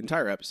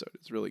entire episode.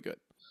 It's really good.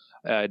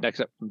 Next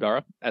up from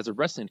Dara. As a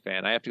wrestling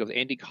fan, I have to go with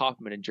Andy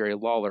Kaufman and Jerry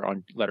Lawler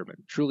on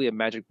Letterman. Truly a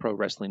Magic Pro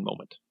Wrestling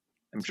moment.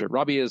 I'm sure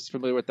Robbie is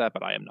familiar with that,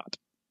 but I am not.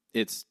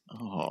 It's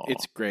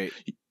great.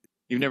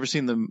 You've never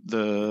seen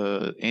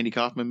the Andy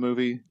Kaufman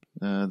movie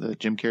that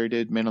Jim Carrey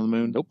did, Man on the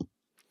Moon? Nope.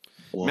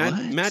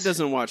 Matt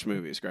doesn't watch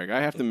movies, Greg.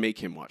 I have to make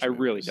him watch movies.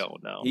 I really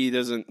don't know.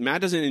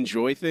 Matt doesn't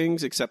enjoy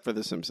things except for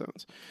The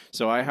Simpsons.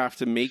 So I have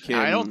to make him...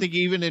 I don't think he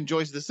even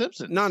enjoys The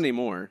Simpsons. Not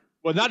anymore.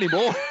 Well, not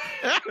anymore.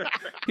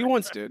 He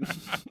once did.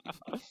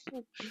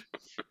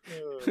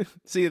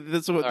 See,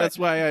 that's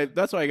why I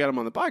got him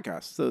on the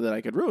podcast, so that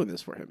I could ruin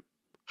this for him.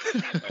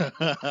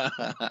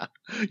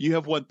 You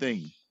have one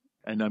thing,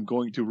 and I'm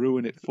going to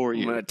ruin it for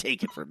you. I'm going to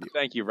take it from you.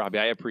 Thank you, Robbie.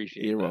 I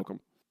appreciate it. You're welcome.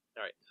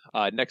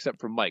 All right. Next up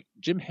from Mike,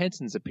 Jim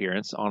Henson's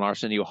appearance on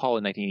Arsenio Hall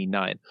in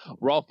 1989.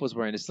 Rolf was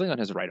wearing a sling on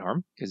his right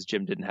arm because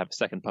Jim didn't have a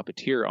second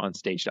puppeteer on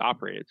stage to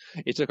operate it.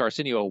 It took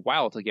Arsenio a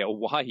while to get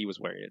why he was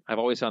wearing it. I've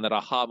always found that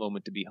aha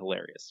moment to be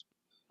hilarious.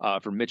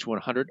 From Mitch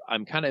 100,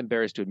 I'm kind of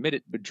embarrassed to admit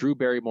it, but Drew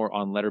Barrymore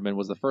on Letterman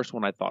was the first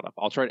one I thought of.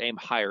 I'll try to aim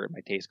higher in my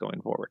taste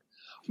going forward.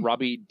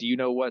 Robbie, do you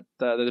know what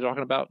they're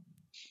talking about?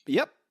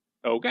 Yep.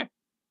 Okay.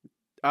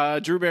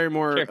 Drew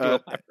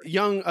Barrymore,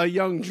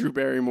 young Drew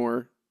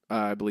Barrymore,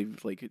 I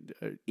believe like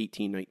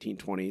 18, 19,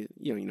 20,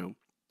 young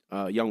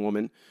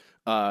woman.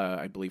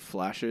 I believe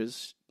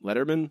flashes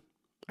Letterman,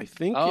 I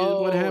think is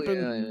what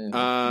happened.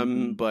 Yeah.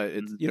 But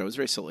it was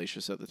very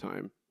salacious at the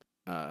time.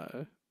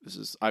 This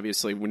is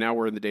obviously now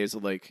we're in the days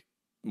of like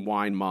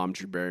wine mom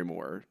Drew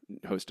Barrymore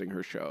hosting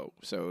her show.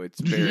 So it's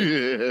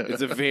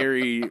it's a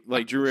very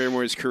like Drew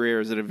Barrymore's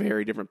career is at a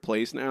very different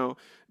place now,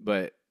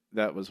 but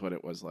that was what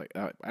it was like.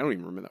 I don't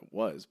even remember that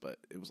was, but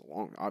it was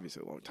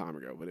obviously a long time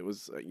ago, but it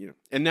was,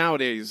 and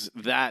nowadays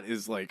that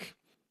is like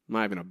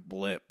not even a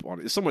blip on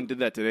it. If someone did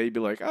that today, you'd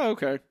be like, oh,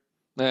 okay.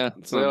 Yeah.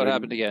 It's not what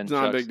happened again. It's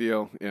not a big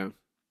deal. Yeah.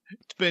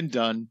 It's been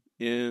done.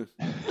 Yeah.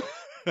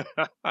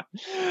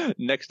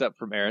 Next up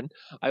from Aaron,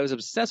 I was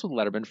obsessed with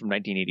Letterman from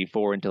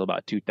 1984 until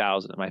about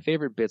 2000. My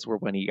favorite bits were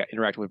when he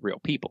interacted with real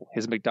people.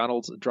 His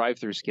McDonald's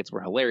drive-through skits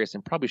were hilarious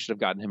and probably should have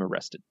gotten him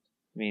arrested.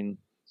 I mean,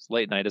 it's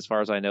late night as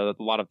far as I know. That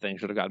a lot of things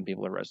should have gotten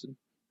people arrested.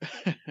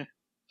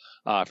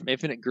 From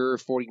Infinite Gur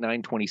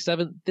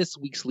 4927, this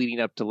week's leading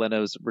up to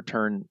Leno's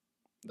return.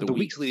 The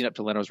weeks leading up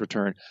to Leno's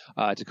return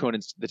to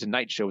Conan's The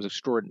Tonight Show was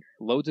extraordinary.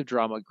 Loads of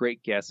drama,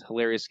 great guests,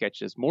 hilarious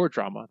sketches, more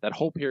drama. That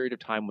whole period of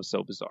time was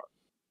so bizarre.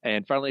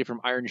 And finally,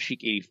 from Iron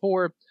Sheik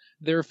 84,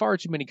 there are far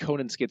too many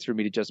Conan skits for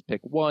me to just pick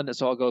one,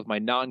 so I'll go with my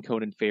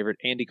non-Conan favorite,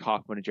 Andy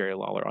Kaufman and Jerry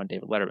Lawler on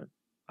David Letterman.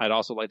 I'd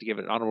also like to give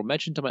an honorable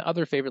mention to my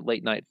other favorite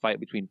late-night fight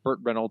between Burt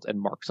Reynolds and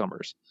Mark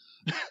Summers.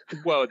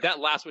 Whoa, that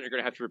last one you're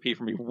going to have to repeat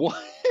for me.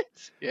 What?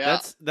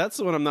 Yeah. That's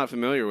the one I'm not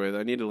familiar with.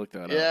 I need to look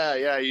that up.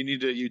 Yeah, you need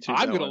to YouTube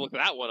I'm going to look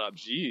that one up.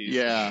 Jeez.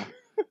 Yeah.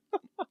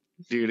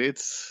 Dude,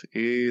 it's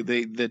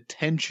the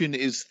tension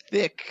is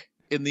thick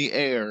in the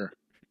air.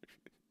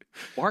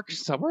 Mark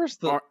Summers?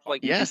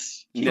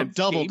 Yes.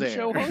 Double Dare.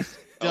 Show host?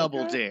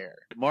 Double Dare.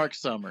 Mark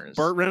Summers.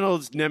 Burt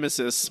Reynolds'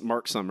 nemesis,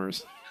 Mark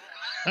Summers.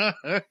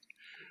 Yeah.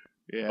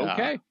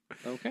 Okay.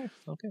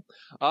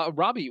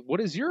 Robbie, what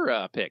is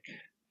your pick?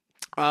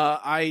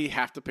 I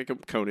have to pick a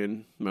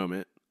Conan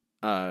moment.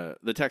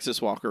 The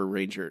Texas Walker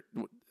Ranger.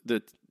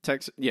 The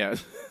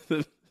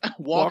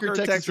Walker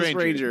Texas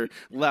Ranger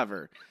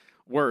lever.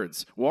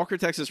 Words. Walker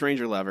Texas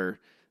Ranger lever.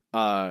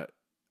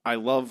 I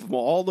love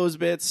all those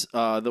bits.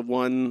 The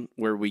one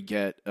where we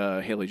get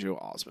Haley Joel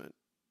Osment.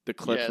 The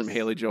clip from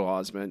Haley Joel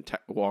Osment,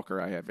 Walker,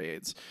 I have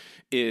AIDS,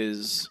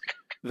 is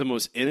the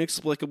most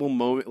inexplicable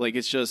moment. Like,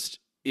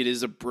 it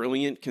is a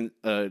brilliant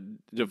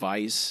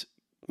device.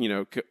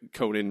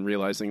 Conan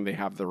realizing they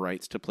have the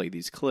rights to play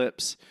these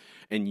clips,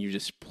 and you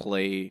just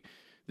play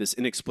this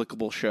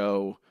inexplicable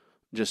show,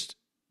 just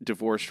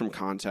divorced from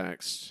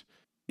context.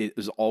 It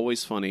was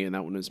always funny, and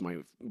that one is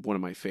one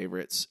of my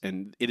favorites,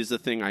 and it is the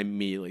thing I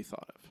immediately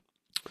thought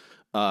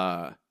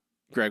of.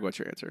 Greg, what's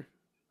your answer?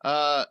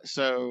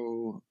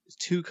 So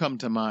two come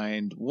to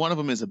mind. One of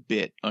them is a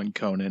bit on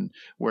Conan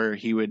where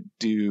he would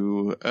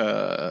do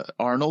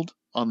Arnold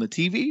on the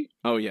TV.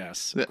 Oh,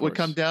 yes. That would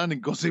come down and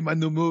go see my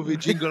new movie,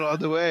 Jingle All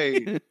the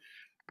Way.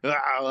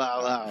 I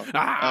love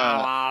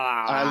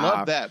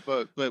that,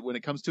 but when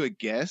it comes to a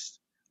guest,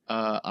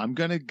 I'm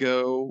gonna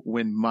go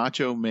when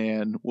Macho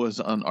Man was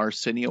on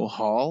Arsenio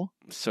Hall.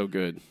 So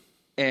good.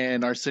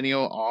 And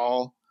Arsenio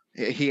Hall,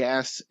 he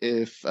asks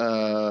if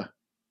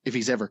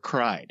he's ever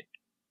cried,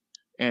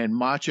 and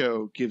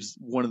Macho gives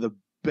one of the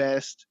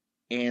best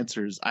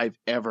answers I've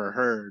ever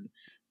heard,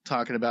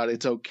 talking about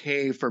it's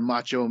okay for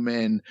macho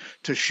men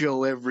to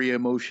show every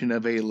emotion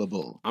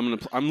available. I'm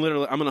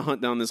gonna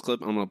hunt down this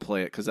clip. I'm gonna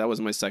play it because that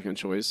was my second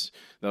choice.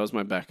 That was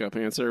my backup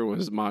answer.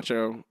 Was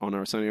Macho on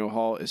Arsenio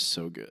Hall is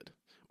so good.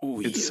 Oh,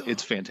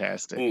 it's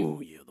fantastic. Oh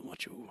yeah, the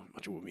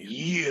macho man.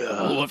 Yeah,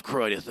 oh, I've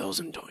cried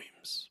 1,000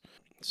 times.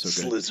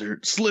 So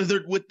good.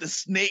 Slithered with the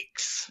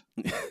snakes.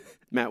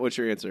 Matt, what's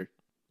your answer?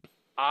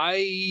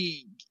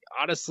 I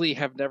honestly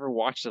have never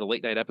watched a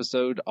late night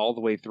episode all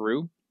the way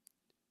through.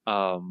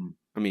 I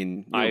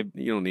mean,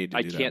 you don't need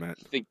to do that, Matt.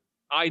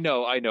 I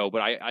know,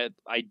 but I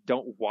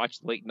don't watch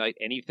late night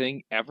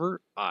anything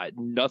ever.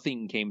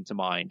 Nothing came to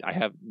mind. I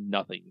have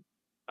nothing.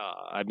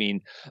 I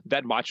mean,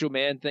 that Macho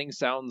Man thing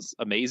sounds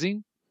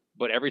amazing,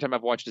 but every time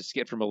I've watched a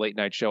skit from a late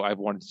night show, I've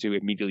wanted to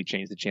immediately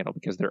change the channel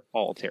because they're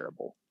all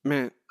terrible.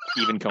 Matt.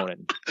 Even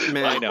Conan.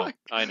 Matt.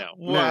 I know.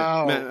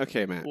 Wow. Matt,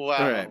 okay, Matt. Wow.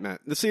 All right,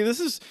 Matt. See,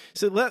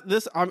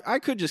 I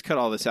could just cut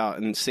all this out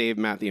and save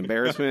Matt the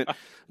embarrassment,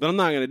 but I'm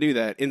not going to do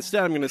that.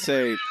 Instead, I'm going to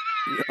say,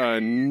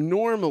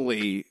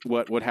 normally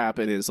what would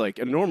happen is like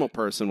a normal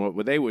person,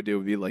 what they would do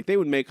would be like they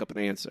would make up an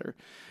answer.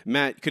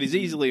 Matt could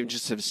easily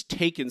just have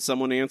taken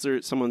someone's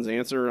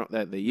answer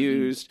that they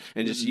used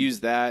and just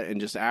used that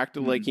and just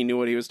acted like he knew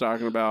what he was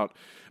talking about.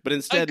 But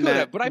instead,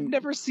 but I've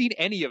never seen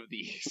any of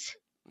these.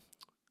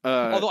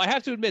 Although I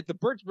have to admit, the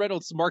Burt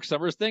Reynolds Mark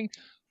Summers thing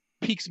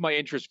piques my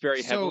interest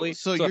very heavily.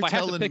 So if I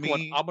have to pick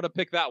one, I'm going to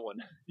pick that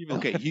one.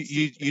 Okay,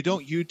 you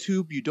don't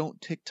YouTube, you don't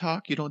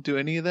TikTok, you don't do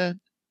any of that?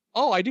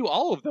 Oh, I do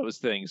all of those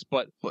things,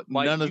 but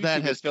none of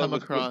that has come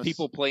across. With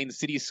people playing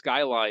city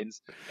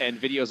skylines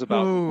and videos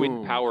about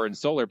wind power and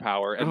solar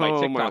power, and my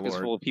TikTok is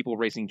full of people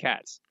racing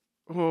cats.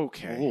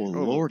 Okay. Oh,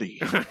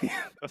 lordy.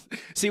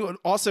 See,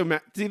 also,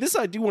 Matt, this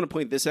I do want to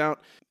point this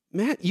out.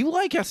 Matt, you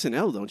like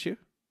SNL, don't you?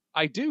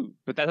 I do,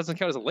 but that doesn't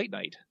count as a late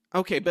night.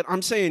 Okay, but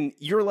I'm saying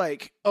you're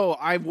like, oh,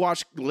 I've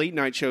watched late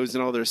night shows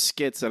and all their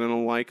skits, and I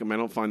don't like them. I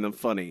don't find them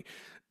funny.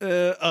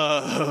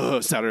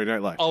 Saturday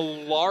Night Live. A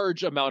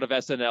large amount of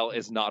SNL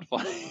is not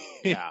funny.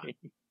 Yeah.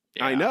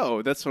 I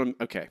know. That's what I'm.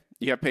 Okay,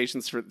 you have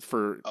patience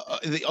for.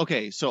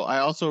 Okay, so I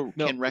also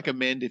can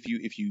recommend if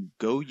you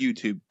go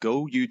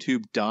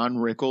YouTube Don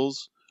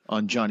Rickles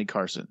on Johnny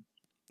Carson.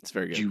 It's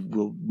very good. You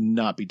will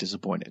not be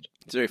disappointed.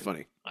 It's very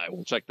funny. I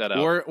will check that out.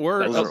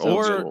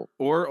 Or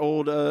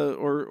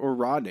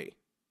Rodney.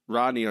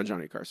 Rodney on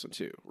Johnny Carson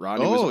too.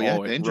 Rodney was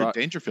always,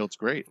 Dangerfield's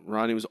great.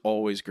 Rodney was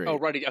always great. Oh,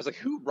 Rodney! I was like,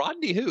 who?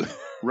 Rodney who?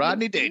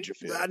 Rodney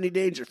Dangerfield. Rodney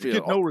Dangerfield.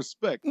 Get no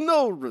respect.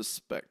 No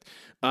respect.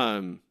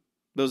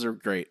 Those are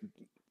great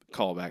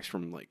callbacks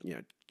from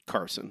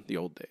Carson, the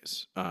old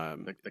days.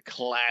 The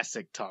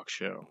classic talk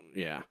show.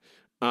 Yeah.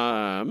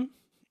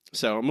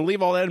 So I'm gonna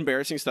leave all that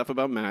embarrassing stuff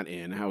about Matt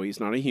in, how he's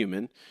not a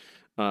human.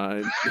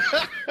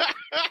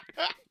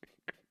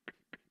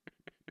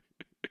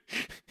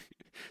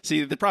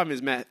 See, the problem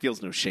is Matt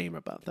feels no shame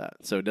about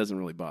that, so it doesn't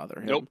really bother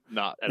him. Nope,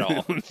 not at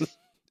all.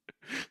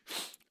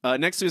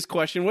 Next to his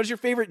question, what's your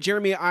favorite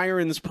Jeremy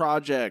Irons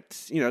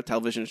project?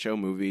 Television show,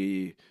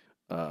 movie,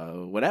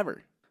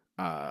 whatever.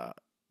 I'm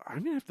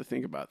gonna have to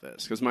think about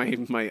this because I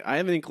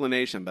have an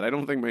inclination, but I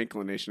don't think my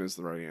inclination is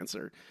the right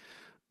answer.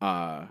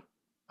 I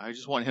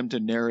just want him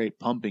to narrate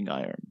Pumping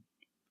Iron.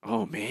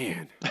 Oh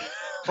man.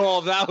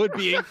 Oh, that would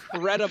be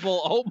incredible.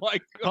 Oh, my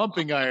God.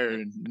 Pumping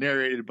Iron,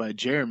 narrated by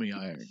Jeremy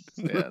Irons.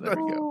 Yeah, there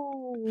we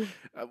go.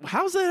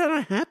 How's that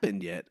not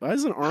happened yet? Why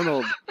isn't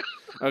Arnold...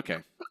 Okay.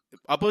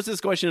 I'll post this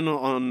question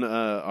on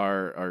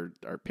our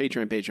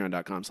Patreon,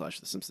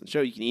 patreon.com/The Simpsons Show.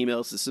 You can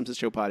email us,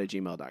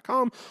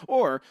 thesimpsonshowpod@gmail.com,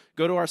 or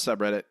go to our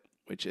subreddit,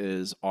 which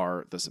is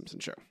The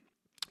Simpsons Show.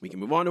 We can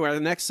move on to our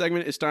next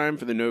segment. It's time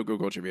for the No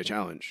Google Trivia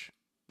Challenge.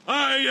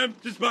 I am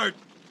too smart.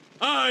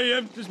 I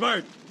am too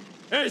smart.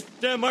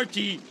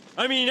 SMRT.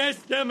 I mean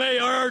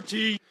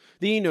SMART.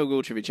 The No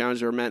Google Trivia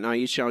Challenge, where Matt and I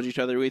each challenge each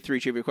other with 3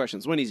 trivia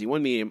questions. 1 easy,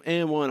 1 medium,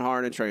 and 1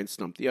 hard, and try and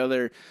stump the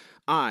other.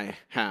 I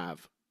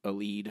have a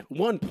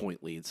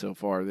 1-point lead so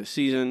far this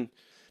season.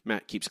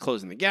 Matt keeps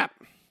closing the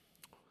gap.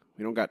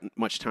 We don't got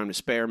much time to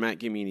spare. Matt,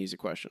 give me an easy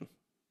question.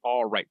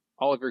 All right.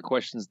 All of your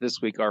questions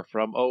this week are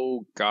from,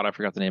 oh, God, I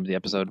forgot the name of the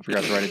episode. I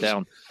forgot to write it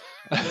down.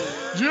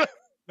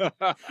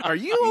 Are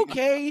you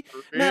okay?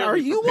 Matt, are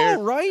you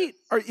all right?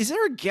 Is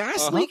there a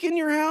gas leak in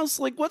your house?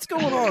 Like, what's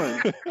going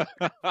on?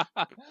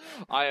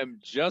 I am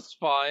just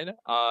fine.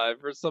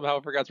 Somehow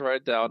I forgot to write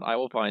it down. I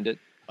will find it.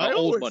 I old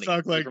always money.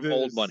 talk like They're this. from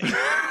Old Money.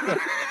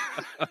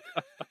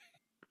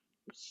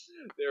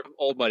 They're from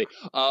Old Money.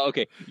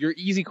 Okay, your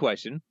easy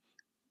question.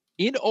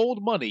 In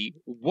Old Money,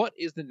 what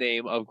is the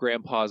name of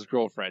Grandpa's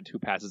girlfriend who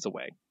passes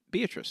away?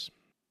 Beatrice.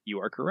 You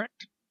are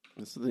correct.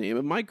 That's the name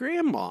of my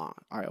grandma.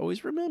 I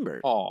always remember.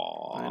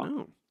 Aww. I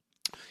know.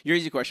 Your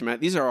easy question,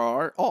 Matt. These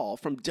are all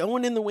from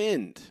Doin' in the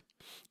Wind.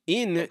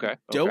 In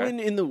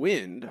Doin' in the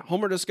Wind,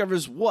 Homer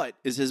discovers what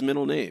is his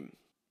middle name?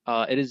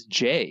 It is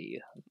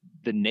J.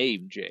 The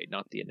name J,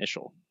 not the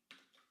initial.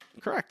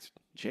 Correct.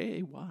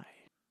 J-A-Y.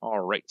 All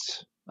right.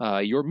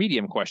 Your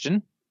medium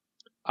question.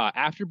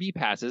 After B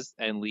passes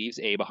and leaves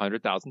Abe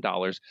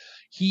 $100,000,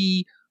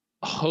 he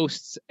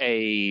hosts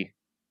an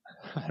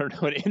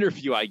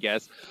interview, I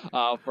guess,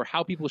 for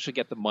how people should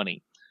get the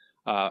money,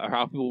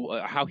 or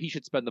how he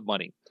should spend the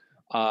money.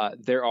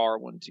 There are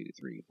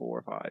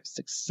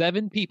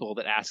 7 people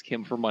that ask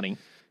him for money.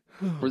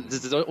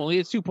 This is only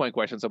a 2-point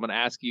question, so I'm going to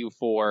ask you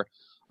for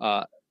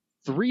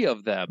 3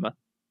 of them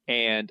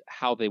and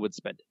how they would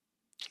spend it.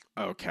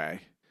 Okay.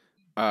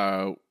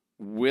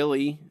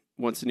 Willie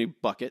wants a new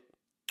bucket.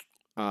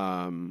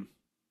 I want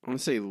to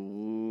say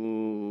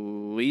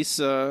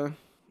Lisa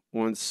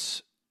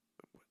wants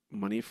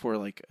money for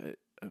like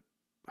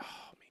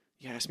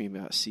you asked me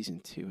about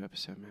season 2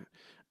 episode, Matt.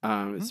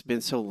 It's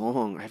been so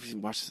long. I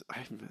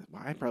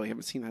probably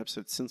haven't seen that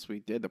episode since we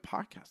did the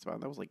podcast about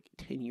it. That was like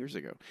 10 years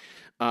ago.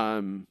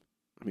 I've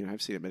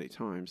seen it many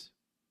times.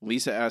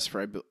 Lisa asked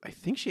for, I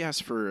think she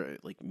asked for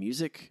like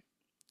music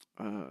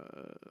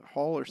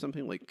hall or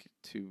something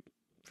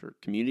for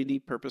community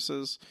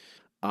purposes.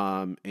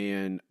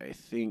 And I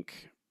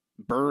think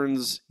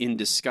Burns in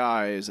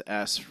disguise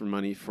asked for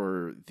money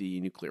for the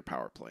nuclear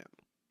power plant.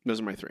 Those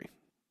are my 3.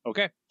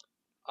 Okay.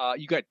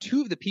 You got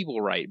two of the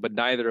people right, but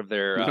neither of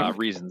their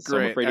reasons. So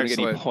Great, I'm afraid I don't get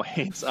any excellent.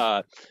 points.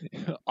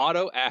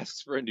 Otto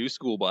asks for a new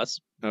school bus.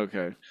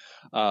 Okay.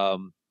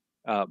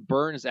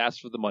 Burns asks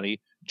for the money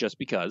just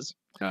because.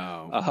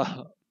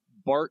 Oh.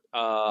 Bart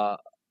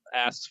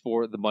asks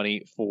for the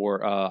money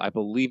for, I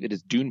believe it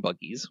is dune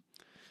buggies.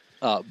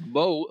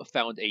 Moe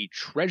found a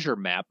treasure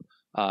map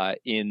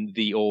in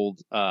the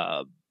old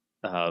some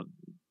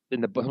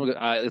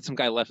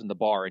guy left in the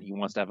bar, and he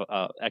wants to have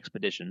a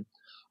expedition.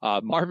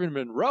 Marvin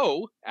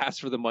Monroe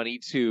asked for the money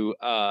to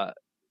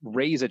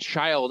raise a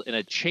child in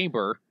a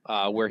chamber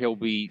where he'll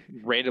be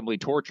randomly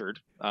tortured.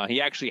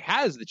 He actually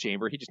has the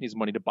chamber. He just needs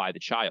money to buy the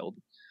child.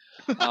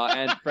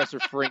 And Professor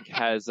Frink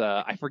has,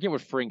 I forget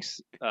what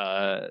Frink's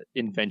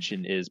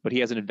invention is, but he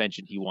has an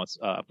invention he wants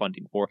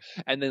funding for.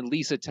 And then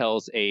Lisa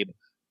tells Abe,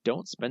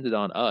 don't spend it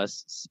on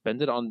us.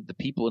 Spend it on the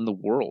people in the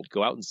world.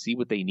 Go out and see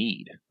what they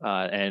need.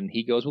 And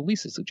he goes with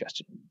Lisa's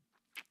suggestion.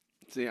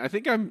 See, I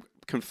think I'm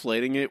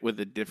conflating it with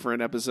a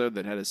different episode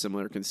that had a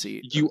similar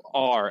conceit. You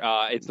are.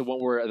 It's the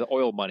one where the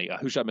oil money.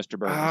 Who Shot Mr.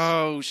 Burns?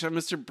 Oh, Shot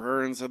Mr.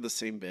 Burns had the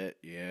same bit.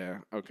 Yeah.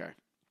 Okay.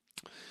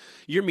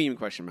 Your meme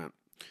question, Matt.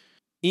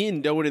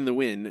 In Doe in the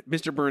Wind,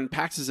 Mr. Burns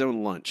packs his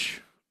own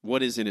lunch.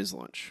 What is in his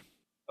lunch?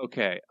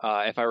 Okay.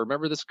 If I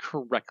remember this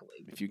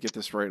correctly. If you get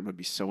this right, I'm going to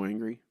be so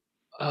angry.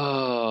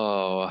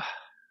 Oh.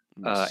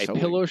 A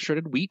pillow of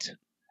shredded wheat,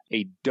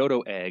 a dodo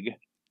egg,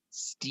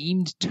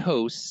 steamed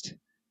toast,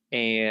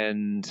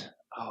 and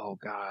oh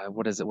god,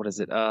 what is it?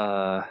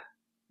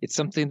 It's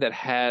something that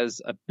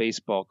has a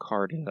baseball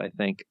card in it, I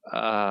think.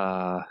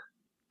 I'm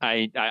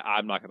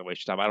not going to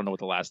waste your time. I don't know what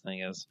the last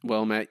thing is.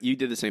 Well, Matt, you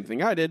did the same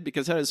thing I did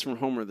because that is from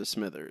Homer the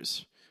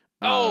Smithers.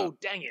 Oh,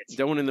 dang it.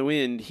 Doe in the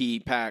Wind, he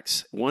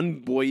packs one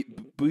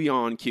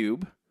bouillon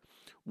cube,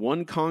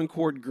 one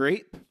Concord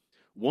grape,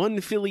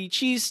 one Philly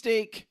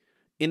cheesesteak,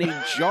 in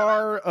a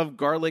jar of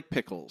garlic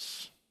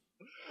pickles.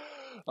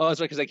 Oh,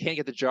 that's right, because they can't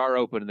get the jar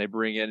open, and they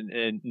bring in,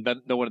 and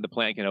no one in the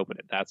plant can open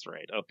it. That's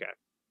right. Okay.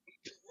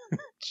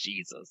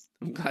 Jesus.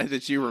 I'm glad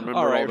that you remember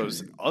all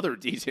those other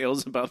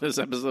details about this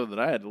episode that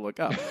I had to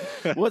look up.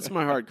 What's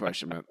my hard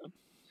question, Matt?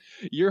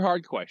 Your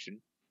hard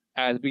question.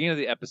 At the beginning of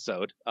the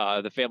episode,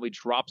 the family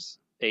drops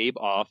Abe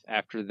off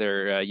after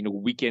their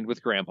weekend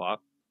with Grandpa,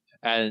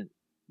 and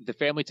the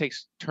family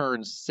takes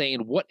turns saying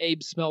what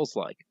Abe smells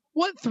like.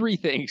 What three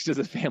things does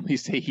the family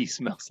say he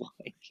smells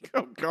like?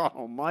 Oh, God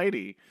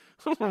almighty.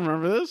 I don't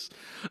remember this.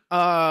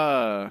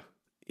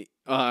 He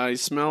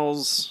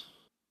smells...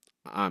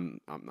 I'm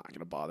not going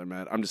to bother,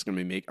 Matt. I'm just going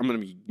to be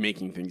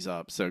making things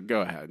up. So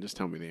go ahead. Just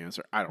tell me the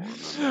answer. I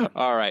don't remember.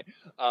 All right.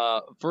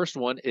 First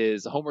one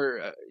is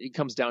Homer. It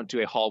comes down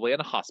to a hallway in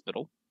a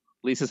hospital.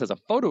 Lisa says a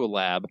photo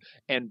lab,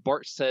 and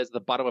Bart says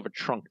the bottom of a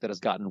trunk that has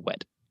gotten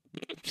wet.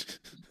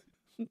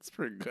 That's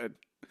pretty good.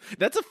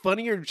 That's a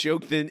funnier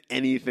joke than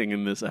anything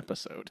in this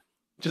episode.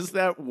 Just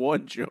that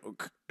one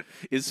joke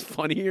is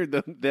funnier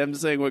than them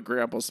saying what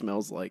Grandpa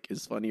smells like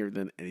is funnier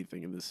than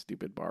anything in this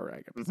stupid bar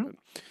rag episode.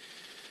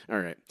 Mm-hmm. All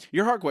right.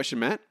 Your hard question,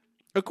 Matt.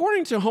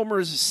 According to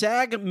Homer's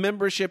SAG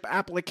membership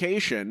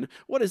application,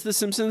 what is the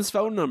Simpsons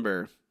phone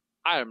number?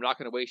 I am not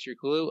going to waste your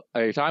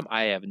time.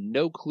 I have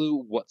no clue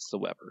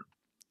whatsoever.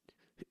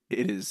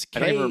 It is I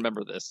don't even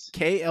remember this.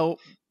 KL.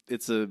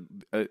 It's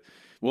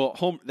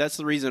that's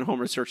the reason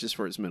Homer searches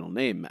for his middle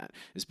name, Matt,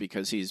 is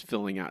because he's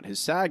filling out his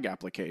SAG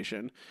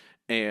application,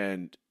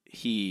 and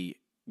he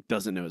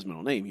doesn't know his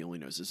middle name. He only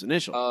knows his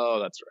initial. Oh,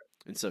 that's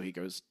right. And so he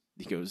goes,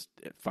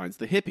 finds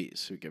the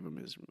hippies who give him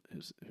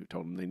who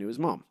told him they knew his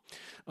mom.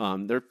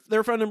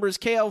 Their phone number is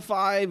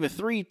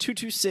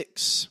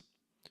KL53226.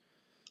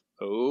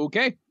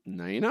 Okay.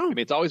 Now you know. I mean,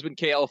 it's always been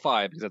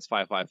KL5 because that's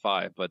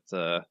 555, but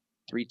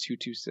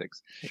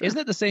 3226. Sure. Isn't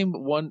that the same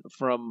one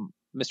from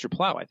Mr.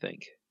 Plow, I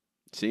think?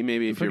 See,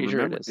 maybe if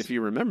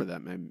you remember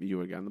that, maybe you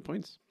would have gotten the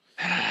points.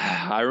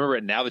 I remember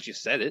it now that you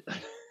said it.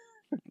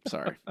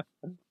 Sorry.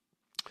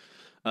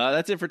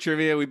 That's it for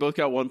trivia. We both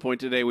got 1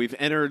 point today. We've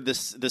entered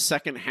the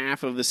second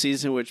half of the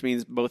season, which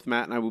means both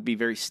Matt and I will be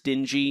very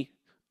stingy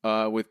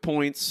with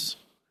points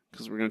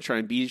because we're going to try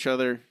and beat each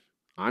other.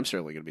 I'm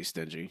certainly going to be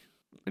stingy.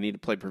 I need to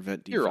play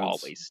prevent defense. You're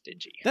always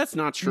stingy. That's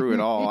not true at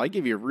all. I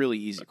gave you a really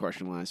easy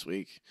question last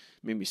week.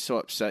 Made me so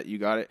upset you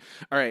got it.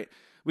 All right.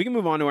 We can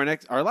move on to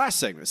our last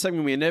segment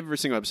we end every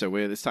single episode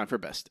with. It's time for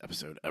Best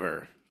Episode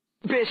Ever.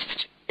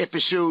 Best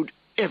Episode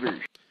Ever.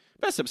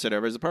 Best Episode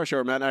Ever is a part show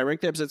where Matt and I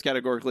rank the episodes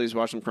categorically as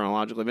watch them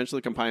chronologically,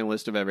 eventually compiling a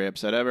list of every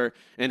episode ever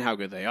and how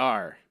good they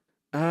are.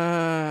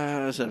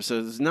 This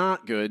episode is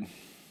not good.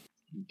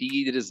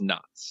 Indeed, it is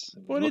not.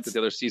 Look at the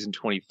other season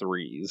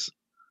 23s.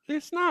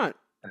 It's not.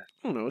 I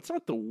don't know.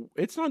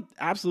 It's not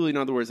absolutely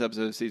not the worst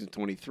episode of season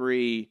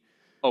 23.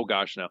 Oh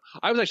gosh, no.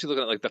 I was actually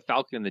looking at like the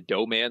Falcon and the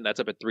Dough Man. That's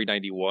up at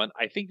 391.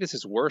 I think this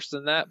is worse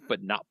than that,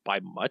 but not by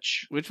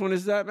much. Which one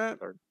is that, Matt?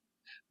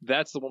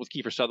 That's the one with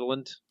Kiefer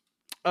Sutherland.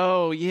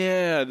 Oh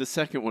yeah, the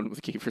second one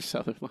with Kiefer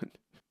Sutherland.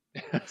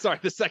 Sorry,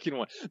 the second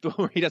one, the one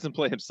where he doesn't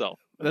play himself.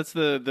 That's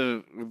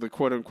the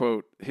quote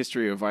unquote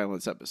history of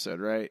violence episode,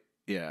 right?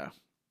 Yeah.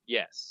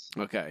 Yes.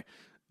 Okay.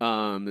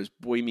 There's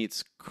Boy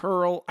Meets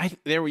Curl. I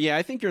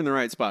think you're in the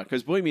right spot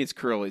because Boy Meets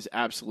Curl is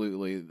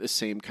absolutely the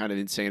same kind of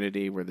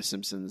insanity where the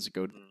Simpsons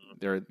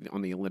they're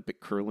on the Olympic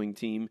curling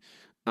team.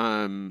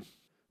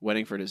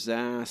 Wedding for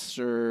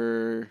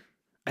Disaster.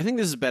 I think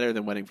this is better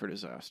than Wedding for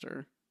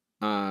Disaster.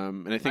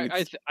 And I think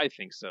I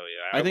think so.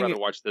 Yeah, I'd rather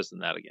watch this than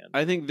that again.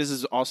 I think this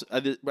is also.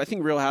 I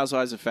think Real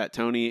Housewives of Fat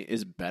Tony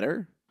is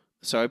better.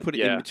 So I put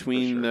it in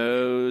between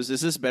those.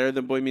 Is this better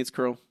than Boy Meets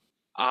Curl?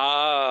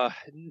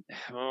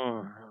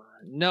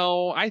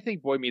 No, I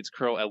think Boy Meets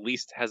Curl at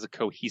least has a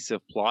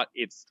cohesive plot.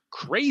 It's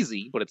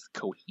crazy, but it's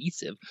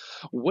cohesive.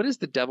 What is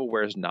The Devil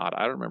Wears Nada?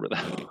 I don't remember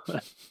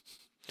that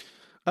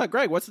one.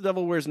 Greg, what's The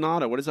Devil Wears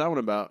Nada? What is that one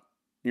about?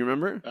 You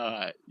remember?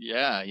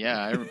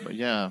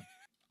 Yeah.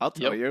 I'll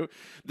tell you.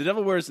 The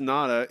Devil Wears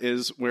Nada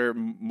is where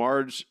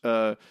Marge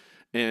and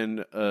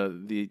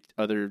the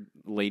other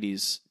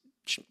ladies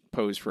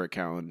pose for a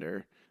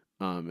calendar,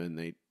 and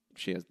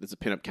it's a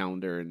pinup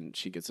calendar, and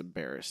she gets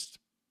embarrassed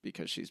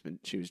because she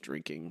was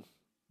drinking,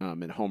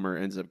 and Homer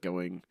ends up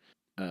going.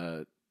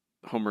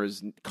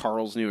 Homer's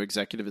Carl's new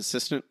executive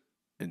assistant,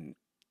 and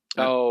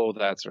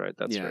that's right.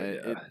 That's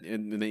right. Yeah.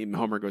 And then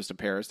Homer goes to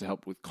Paris to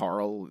help with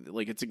Carl.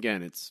 Like it's.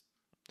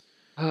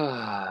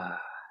 I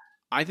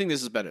think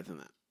this is better than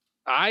that.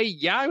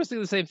 I was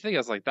thinking the same thing. I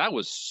was like, that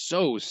was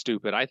so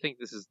stupid. I think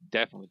this is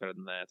definitely better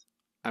than that.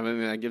 I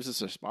mean, that gives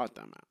us a spot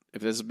then.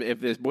 If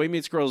this Boy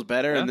Meets Girl is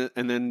better,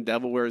 and then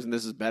Devil Wears, and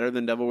this is better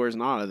than Devil Wears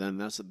Nada, then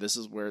this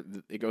is where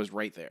it goes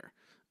right there.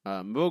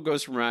 Moe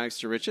Goes from Rags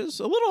to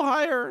Riches, a little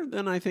higher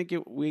than I think I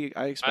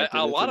expected.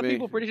 A lot of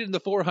people predicted in the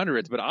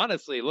 400s, but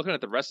honestly, looking at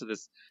the rest of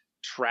this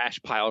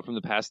trash pile from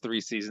the past 3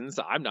 seasons,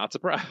 I'm not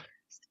surprised.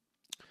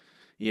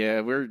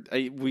 Yeah,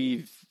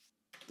 the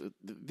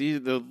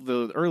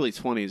early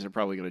 20s are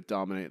probably going to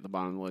dominate the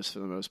bottom of the list for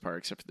the most part,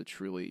 except for the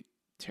truly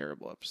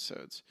terrible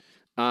episodes.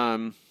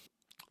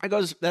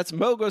 That's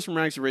Moe Goes from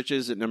Rags to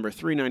Riches at number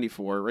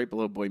 394, right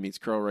below Boy Meets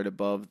Curl, right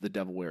above The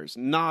Devil Wears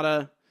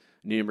Nada.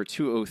 Number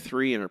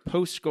 203 in our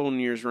post-Golden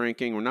Years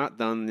ranking. We're not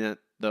done yet,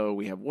 though.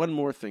 We have one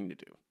more thing to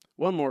do.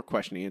 One more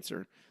question to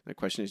answer. That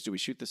question is, do we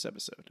shoot this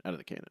episode out of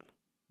the cannon?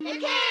 The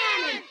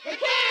cannon! The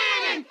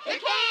cannon! The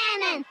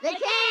cannon! The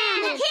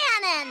cannon! The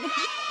cannon!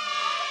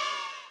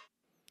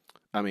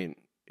 I mean,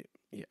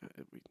 yeah,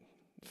 we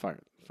fire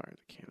the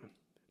cannon.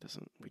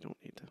 We don't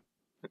need to.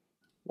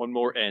 One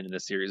more N in a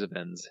series of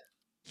N's.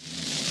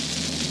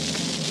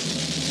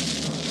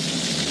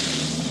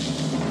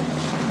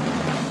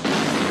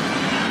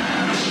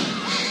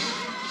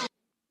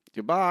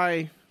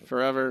 Goodbye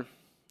forever.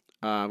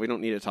 We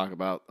don't need to talk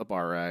about a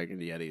bar rag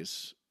and the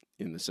Yetis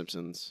in The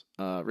Simpsons.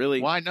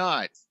 Really? Why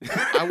not?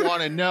 I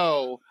want to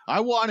know. I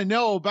want to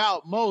know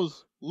about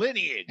Moe's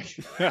lineage.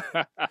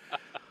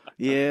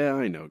 Yeah,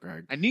 I know,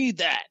 Greg. I need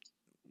that.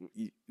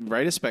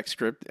 Write a spec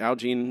script. Al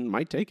Jean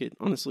might take it,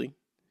 honestly.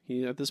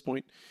 At this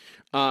point.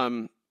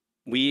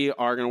 We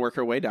are going to work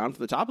our way down to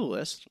the top of the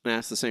list and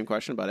ask the same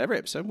question about every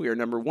episode. We are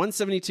number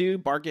 172,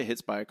 Bart Get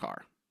Hits by a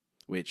Car,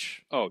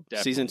 which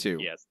season 2.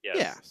 Yes.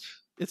 Yeah,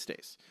 it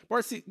stays.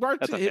 Bart,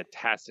 that's a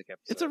fantastic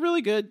episode. It's a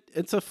really good,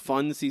 it's a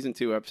fun season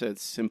 2 episode.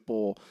 It's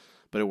simple,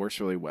 but it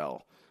works really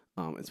well.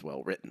 It's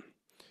well written.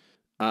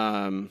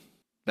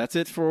 That's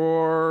it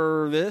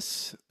for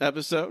this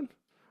episode.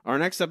 Our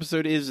next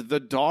episode is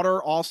The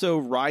Daughter Also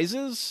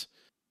Rises,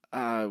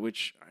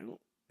 which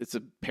it's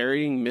a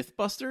parodying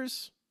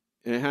Mythbusters.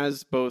 And it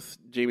has both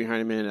Jamie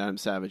Hyneman and Adam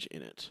Savage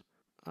in it.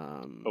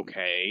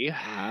 Okay.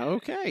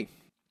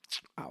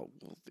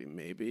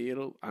 Maybe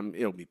it'll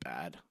be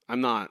bad.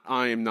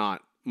 I am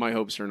not. My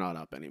hopes are not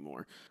up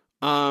anymore.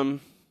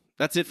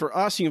 That's it for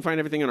us. You can find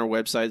everything on our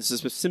website. This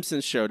is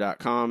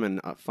SimpsonsShow.com and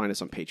find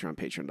us on Patreon,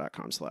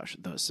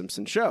 patreon.com/The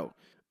Simpsons Show.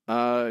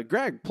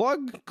 Greg,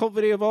 plug Cult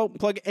Video Vault.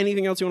 Plug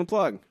anything else you want to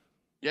plug.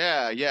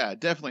 Yeah,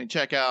 definitely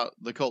check out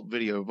the Cult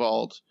Video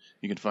Vault.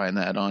 You can find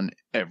that on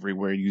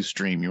everywhere you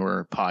stream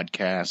your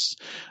podcasts.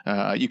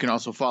 You can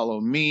also follow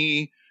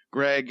me,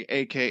 Greg,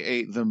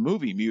 a.k.a. The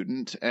Movie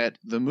Mutant, at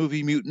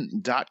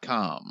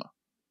themoviemutant.com.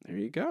 There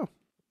you go.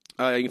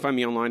 You can find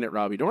me online at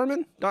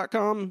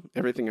robbiedorman.com.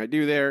 Everything I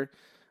do there.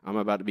 I'm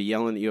about to be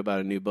yelling at you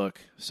about a new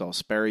book, so I'll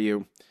spare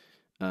you.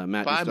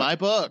 Matt, Buy my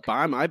book.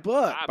 Buy my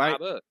book.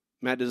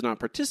 Matt does not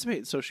participate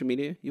in social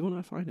media. You will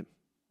not find him.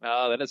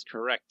 That is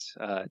correct.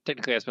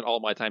 Technically, I spent all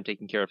my time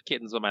taking care of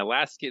kittens, but my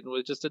last kitten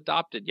was just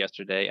adopted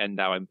yesterday, and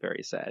now I'm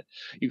very sad.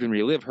 You can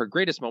relive her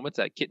greatest moments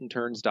at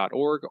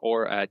kittenturns.org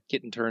or at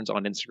kittenturns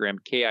on Instagram,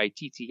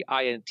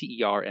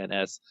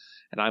 KITTINTERNS,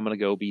 and I'm going to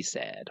go be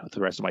sad with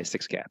the rest of my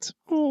 6 cats.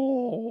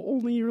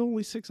 Oh,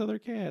 only 6 other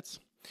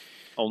cats.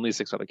 Only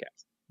 6 other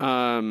cats.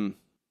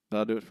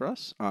 That'll do it for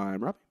us.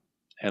 I'm Robbie.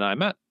 And I'm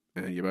Matt.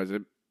 And you guys.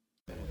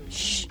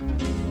 Shh.